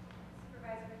vote?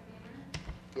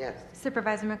 Yes.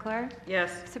 Supervisor McClure?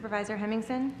 Yes. Supervisor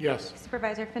Hemmingson? Yes.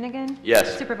 Supervisor Finnegan?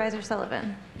 Yes. Supervisor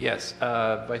Sullivan? Yes.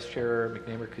 Vice Chair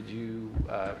McNamara, could you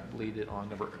lead it on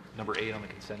number 8 on the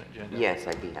consent agenda? Yes,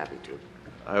 I'd be happy to.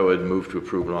 I would move to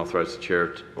approve and authorize the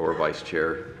chair or vice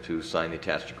chair to sign the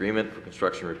attached agreement for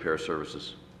construction repair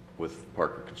services with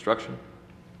Parker Construction.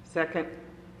 Second.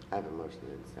 I have a motion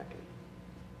and a second.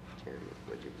 Chairman,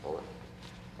 would you pull it?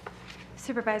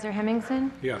 Supervisor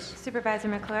Hemmingson? Yes. Supervisor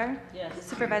McClure? Yes.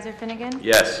 Supervisor Finnegan?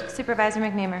 Yes. Supervisor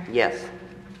McNamara? Yes.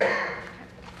 I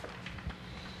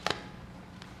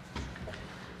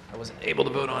wasn't able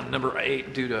to vote on number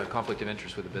 8 due to a conflict of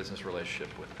interest with the business relationship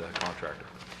with the contractor.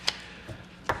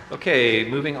 Okay,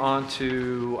 moving on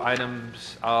to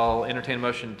items, I'll entertain a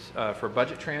motion for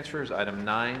budget transfers, item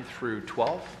 9 through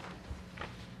 12.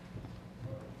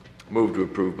 Move to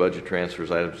approve budget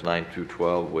transfers items 9 through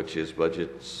 12, which is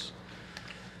budgets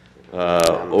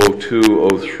 02,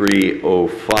 03,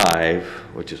 05,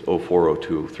 which is 04,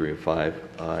 02, 03, 05,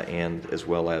 and as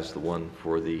well as the one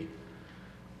for the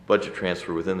budget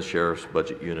transfer within the sheriff's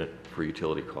budget unit for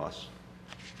utility costs.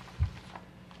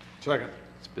 Second.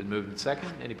 It's been moved and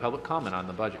second. Any public comment on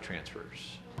the budget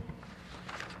transfers?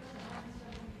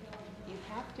 You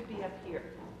have to be up here.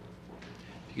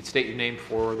 If you could state your name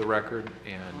for the record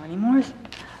and Any more?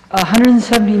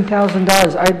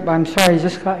 $117,000. I'm sorry, I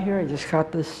just got here. I just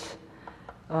got this.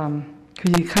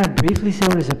 Could you kind of briefly say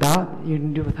what it's about? You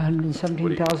can do with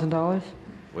 $117,000?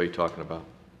 What are you talking about?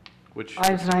 which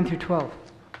Items 9 through 12.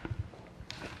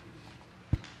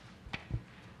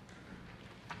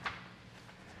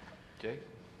 Jay?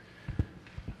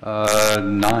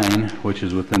 9, which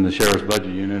is within the sheriff's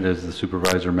budget unit, as the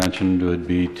supervisor mentioned, would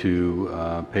be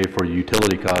to pay for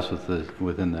utility costs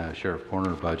within the sheriff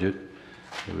corner budget.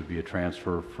 It would be a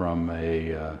transfer from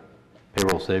a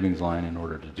payroll savings line in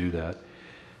order to do that.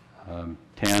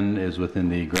 10 is within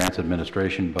the grants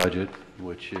administration budget,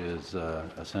 which is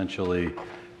essentially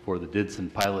for the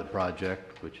Didson pilot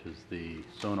project, which is the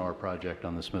sonar project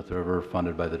on the Smith River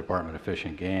funded by the Department of Fish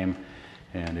and Game.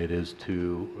 And it is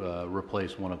to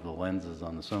replace one of the lenses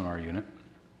on the sonar unit.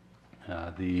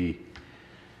 The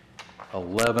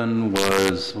 11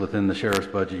 was within the sheriff's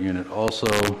budget unit also,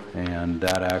 and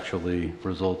that actually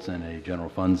results in a general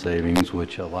fund savings,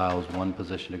 which allows one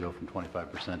position to go from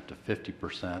 25% to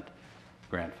 50%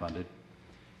 grant funded.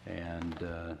 And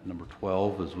number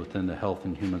 12 is within the health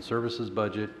and human services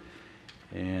budget,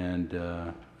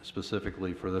 and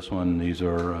specifically for this one, these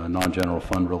are non-general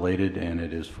fund related, and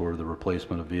it is for the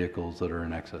replacement of vehicles that are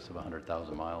in excess of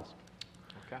 100,000 miles.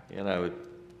 Okay. And I would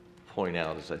point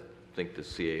out, as I think the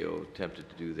CAO attempted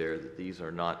to do there, that these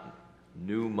are not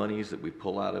new monies that we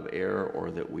pull out of air or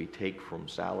that we take from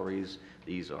salaries.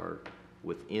 These are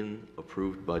within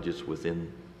approved budgets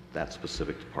within that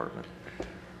specific department.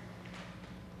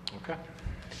 Okay.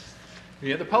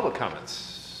 Any other public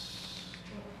comments?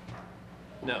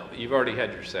 No, you've already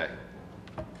had your say.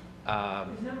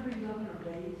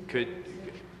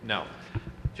 No.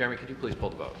 Jeremy, could you please pull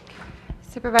the vote?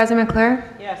 Supervisor McClure?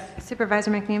 Yes.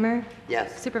 Supervisor McNamara?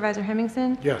 Yes. Supervisor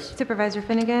Hemmingson? Yes. Supervisor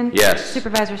Finnegan? Yes.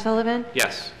 Supervisor Sullivan?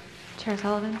 Yes. Chair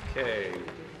Sullivan? Okay.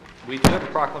 We do have a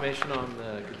proclamation on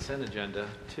the consent agenda,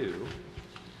 too,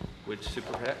 which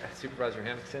Supervisor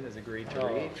Henningsen has agreed to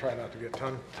read. Try not to get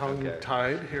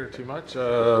tongue-tied here too much.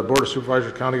 Board of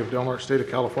Supervisors, County of Del Norte, State of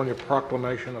California,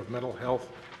 proclamation of Mental Health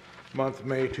Month,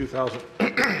 May 2000,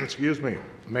 excuse me,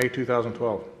 May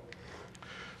 2012.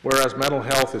 Whereas mental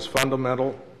health is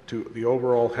fundamental to the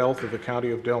overall health of the County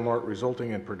of Del Norte,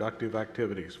 resulting in productive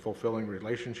activities, fulfilling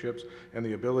relationships, and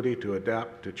the ability to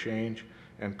adapt to change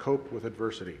and cope with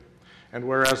adversity. And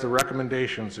whereas the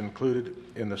recommendations included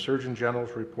in the Surgeon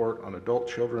General's report on adult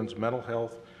children's mental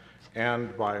health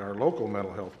and by our local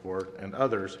mental health board and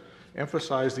others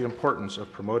emphasize the importance of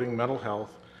promoting mental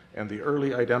health and the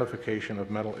early identification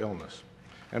of mental illness.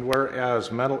 And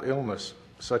whereas mental illness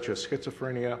such as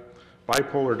schizophrenia,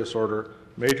 bipolar disorder,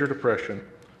 major depression,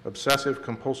 obsessive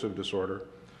compulsive disorder,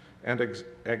 and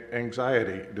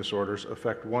anxiety disorders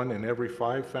affect 1 in every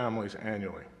 5 families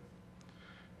annually.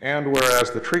 And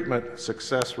whereas the treatment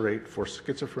success rate for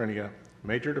schizophrenia,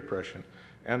 major depression,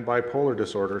 and bipolar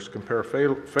disorders compare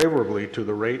favorably to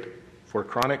the rate for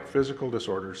chronic physical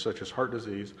disorders such as heart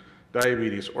disease,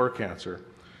 diabetes, or cancer,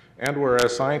 and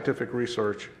whereas scientific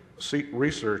research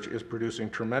is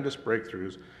producing tremendous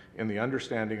breakthroughs in the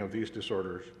understanding of these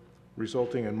disorders,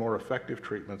 resulting in more effective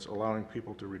treatments, allowing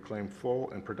people to reclaim full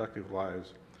and productive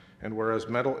lives, and whereas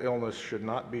mental illness should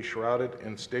not be shrouded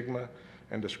in stigma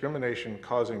and discrimination,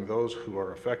 causing those who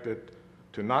are affected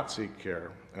to not seek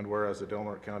care, and whereas Del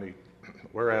Norte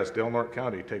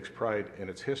County takes pride in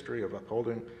its history of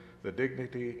upholding the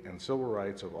dignity and civil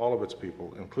rights of all of its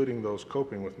people, including those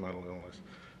coping with mental illness.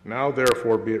 Now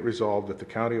therefore be it resolved that the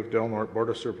County of Del Norte Board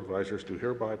of Supervisors do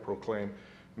hereby proclaim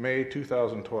May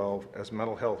 2012 as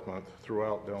Mental Health Month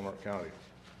throughout Del Norte County.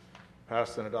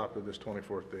 Passed and adopted this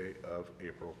 24th day of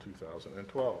April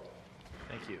 2012.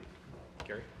 Thank you.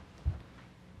 Gary?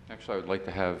 Actually, I would like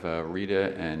to have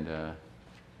Rita and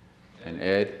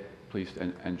Ed, please,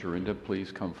 and Jorinda,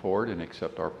 please come forward and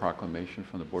accept our proclamation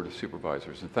from the Board of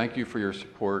Supervisors. And thank you for your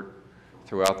support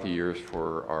throughout the years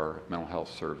for our mental health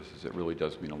services. It really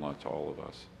does mean a lot to all of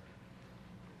us.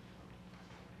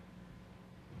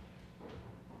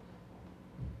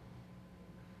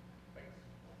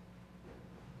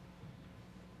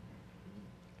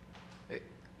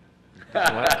 All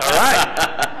right.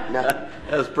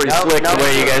 That was pretty slick the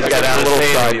way you guys got out of the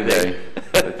stage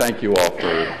today. Thank you all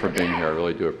for being here. I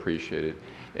really do appreciate it.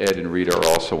 Ed and Rita are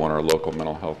also on our local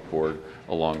mental health board,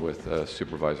 along with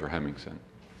Supervisor Hemmingson.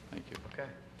 Thank you. Okay,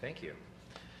 thank you.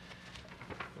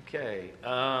 Okay,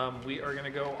 we are going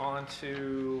to go on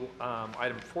to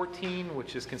item 14,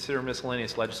 which is consider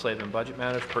miscellaneous legislative and budget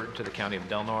matters pertinent to the County of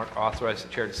Del Norte. Authorize the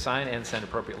chair to sign and send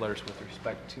appropriate letters with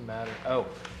respect to matter. Oh,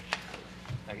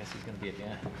 I guess he's going to be at the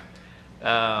end.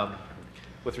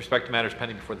 With respect to matters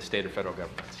pending before the state or federal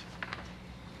governments.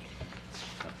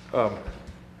 Go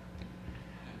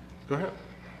ahead.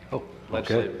 Oh,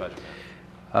 Legislative okay.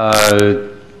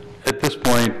 budget. At this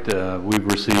point, we've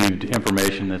received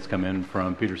information that's come in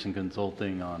from Peterson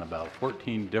Consulting on about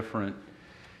 14 different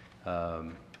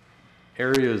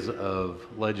areas of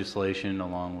legislation,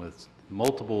 along with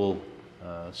multiple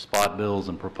spot bills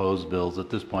and proposed bills. At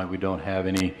this point, we don't have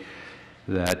any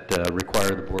that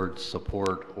require the board's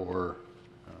support or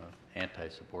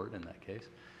anti-support in that case.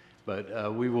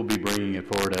 But we will be bringing it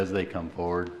forward as they come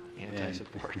forward.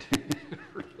 Anti-support.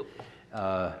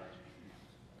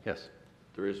 Yes.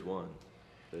 There is one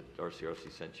that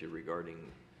RCRC sent you regarding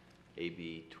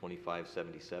AB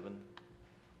 2577,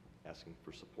 asking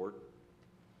for support.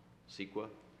 CEQA.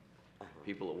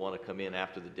 People that want to come in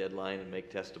after the deadline and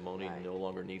make testimony no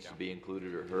longer needs to be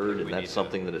included or heard, and that's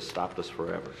something that has stopped us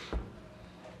forever.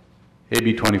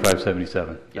 AB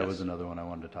 2577. That Yes. was another one I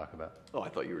wanted to talk about. Oh, I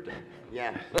thought you were done.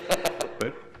 Yeah.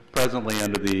 But presently,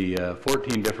 under the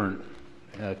 14 different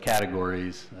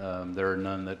categories, there are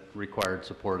none that required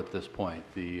support at this point.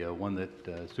 The one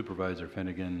that Supervisor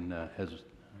Finnegan has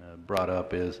brought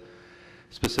up is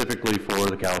specifically for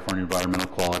the California Environmental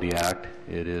Quality Act.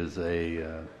 It is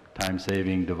a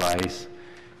time-saving device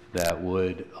that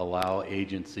would allow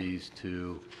agencies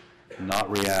to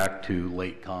not react to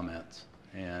late comments.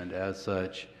 And as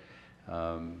such,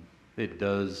 it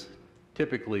does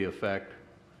typically affect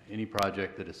any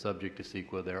project that is subject to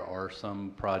CEQA. There are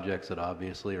some projects that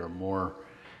obviously are more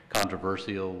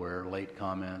controversial where late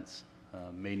comments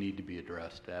may need to be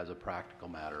addressed as a practical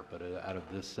matter. But out of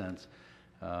this sense,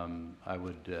 I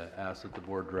would ask that the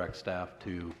board direct staff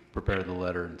to prepare the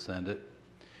letter and send it,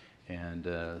 and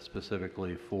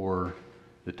specifically for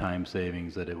the time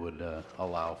savings that it would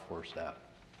allow for staff.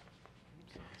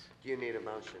 Do you need a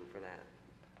motion for that?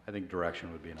 I think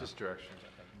direction would be enough. Just direction.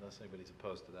 unless anybody's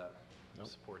opposed to that.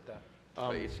 Support that.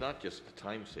 But it's not just the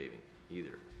time saving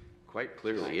either. Quite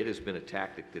clearly, it has been a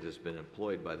tactic that has been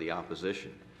employed by the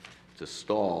opposition to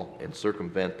stall and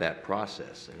circumvent that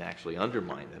process and actually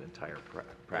undermine that entire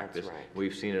practice. That's right.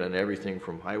 We've seen it on everything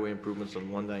from highway improvements on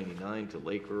 199 to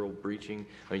Lake Earl breaching.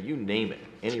 I mean, you name it.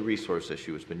 Any resource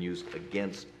issue has been used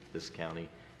against this county.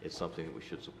 It's something that we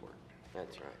should support.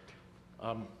 That's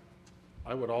right.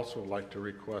 I would also like to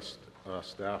request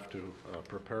staff to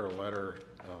prepare a letter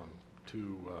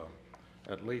to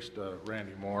at least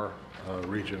Randy Moore,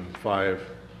 Region 5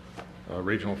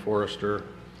 Regional Forester.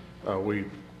 We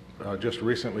just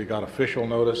recently got official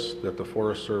notice that the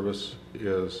Forest Service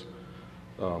is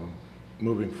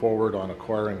moving forward on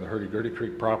acquiring the Hurdy-Gurdy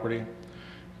Creek property.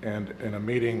 And in a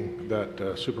meeting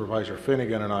that Supervisor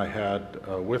Finnegan and I had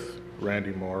with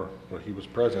Randy Moore, when he was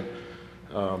present,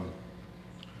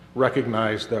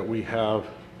 recognized that we have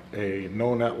a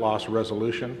no net loss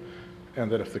resolution, and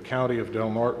that if the county of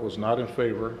Del Norte was not in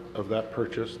favor of that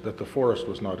purchase, that the forest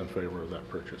was not in favor of that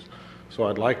purchase. So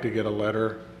I'd like to get a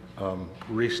letter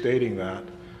restating that,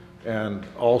 and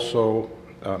also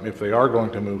if they are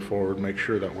going to move forward, make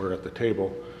sure that we're at the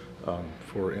table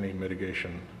for any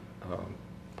mitigation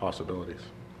possibilities.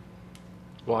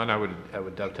 Well, and I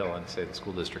would dovetail and say the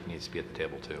school district needs to be at the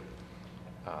table too.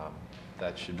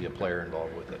 That should be a player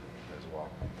involved with it as well.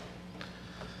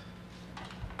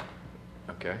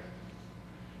 Okay.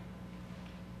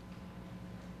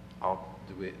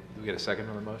 Do we get a second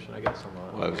on the motion, I guess?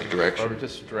 Well, it's direction. Or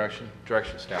just direction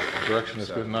staff. Direction is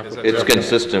good enough. It's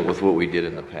consistent with what we did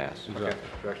in the past. Okay,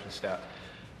 direction staff.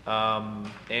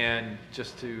 And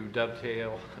just to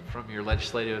dovetail from your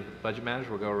legislative budget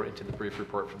manager, we'll go into the brief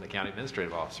report from the county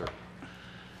administrative officer.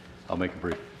 I'll make it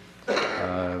brief.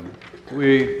 On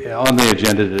the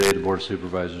agenda today, the Board of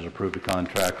Supervisors approved a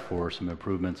contract for some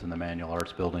improvements in the Manual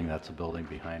Arts Building. That's a building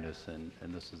behind us, and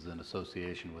this is in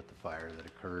association with the fire that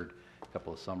occurred a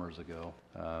couple of summers ago.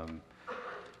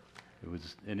 It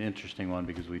was an interesting one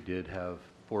because we did have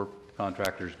 4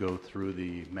 contractors go through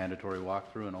the mandatory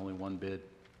walkthrough and only 1 bid.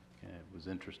 And it was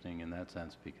interesting in that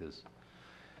sense because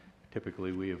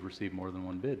typically we have received more than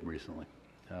 1 bid recently.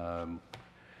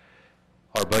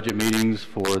 Our budget meetings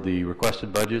for the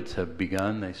requested budgets have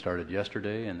begun. They started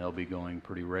yesterday, and they'll be going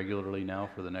pretty regularly now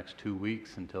for the next 2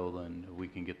 weeks until then we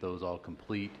can get those all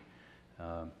complete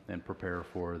and prepare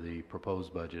for the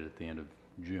proposed budget at the end of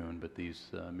June. But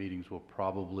these meetings will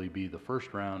probably be the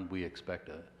first round. We expect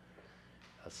a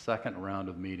second round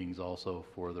of meetings also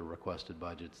for the requested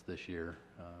budgets this year.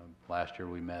 Last year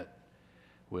we met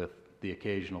with the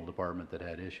occasional department that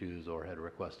had issues or had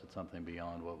requested something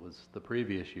beyond what was the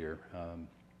previous year.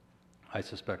 I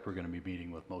suspect we're going to be meeting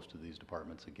with most of these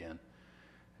departments again,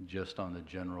 just on the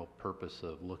general purpose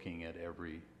of looking at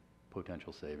every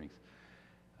potential savings.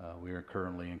 We are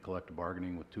currently in collective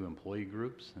bargaining with 2 employee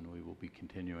groups, and we will be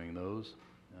continuing those.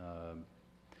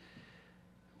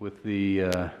 With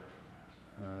the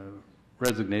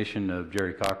resignation of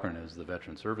Jerry Cochran as the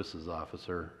Veteran Services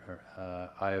Officer,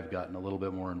 I have gotten a little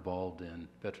bit more involved in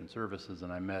Veteran Services,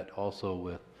 and I met also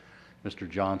with Mr.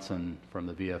 Johnson from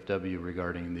the VFW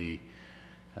regarding the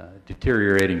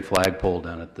deteriorating flagpole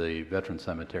down at the Veteran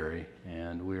Cemetery,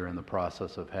 and we are in the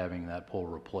process of having that pole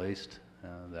replaced.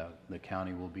 That the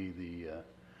county will be the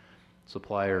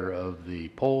supplier of the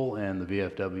pole, and the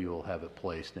VFW will have it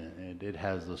placed, and it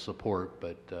has the support,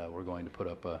 but we're going to put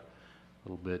up a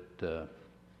little bit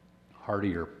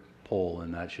hardier pole,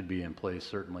 and that should be in place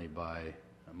certainly by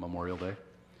Memorial Day.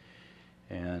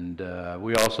 And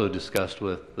we also discussed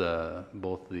with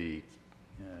both the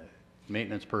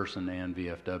maintenance person and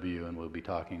VFW, and we'll be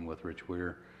talking with Rich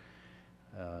Weir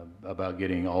about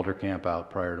getting Alder Camp out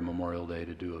prior to Memorial Day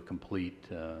to do a complete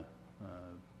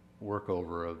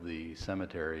workover of the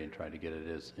cemetery and try to get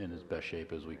it in as best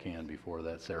shape as we can before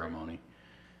that ceremony.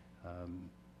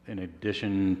 In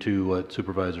addition to what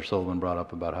Supervisor Sullivan brought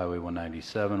up about Highway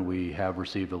 197, we have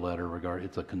received a letter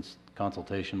it's a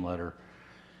consultation letter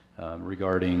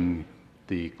regarding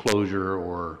the closure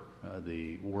or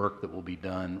the work that will be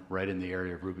done right in the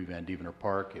area of Ruby Van Dievener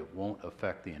Park. It won't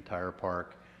affect the entire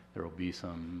park. There will be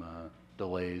some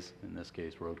delays, in this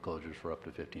case road closures for up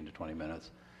to 15 to 20 minutes,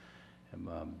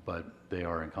 but they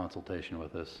are in consultation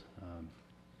with us.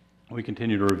 We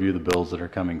continue to review the bills that are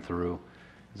coming through.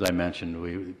 As I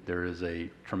mentioned, there is a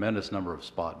tremendous number of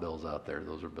spot bills out there.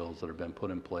 Those are bills that have been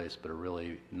put in place but are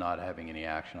really not having any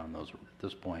action on those at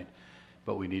this point.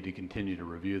 But we need to continue to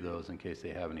review those in case they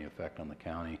have any effect on the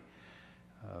county.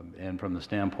 And from the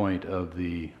standpoint of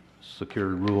the Secure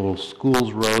Rural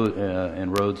Schools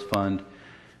and Roads Fund,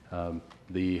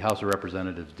 the House of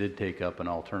Representatives did take up an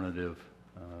alternative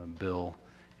bill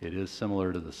It is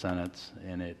similar to the Senate's,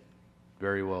 and it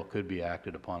very well could be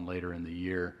acted upon later in the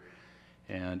year.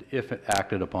 And if it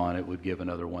acted upon, it would give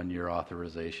another one-year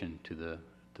authorization to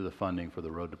the funding for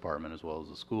the road department as well as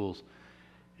the schools.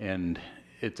 And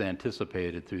it's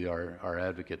anticipated through our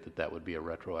advocate that that would be a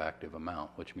retroactive amount,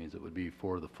 which means it would be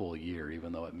for the full year,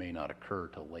 even though it may not occur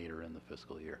till later in the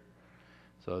fiscal year.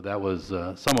 So that was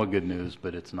somewhat good news,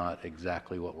 but it's not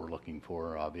exactly what we're looking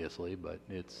for, obviously, but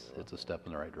it's a step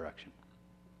in the right direction.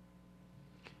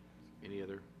 Any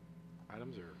other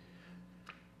items or?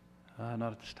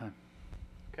 Not at this time.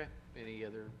 Okay. Any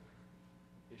other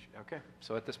issue? Okay.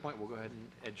 So at this point, we'll go ahead and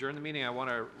adjourn the meeting. I want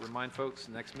to remind folks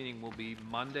the next meeting will be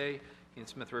Monday in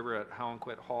Smith River at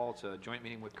Howland-Quett Hall. It's a joint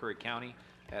meeting with Curry County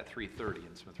at 3:30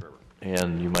 in Smith River.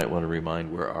 And you might want to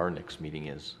remind where our next meeting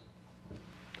is.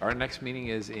 Our next meeting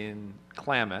is in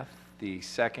Klamath, the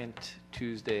second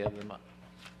Tuesday of the month,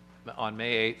 on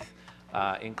May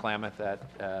 8th, in Klamath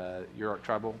at your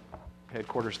tribal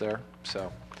headquarters there.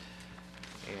 So,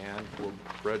 and the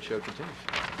road show continues.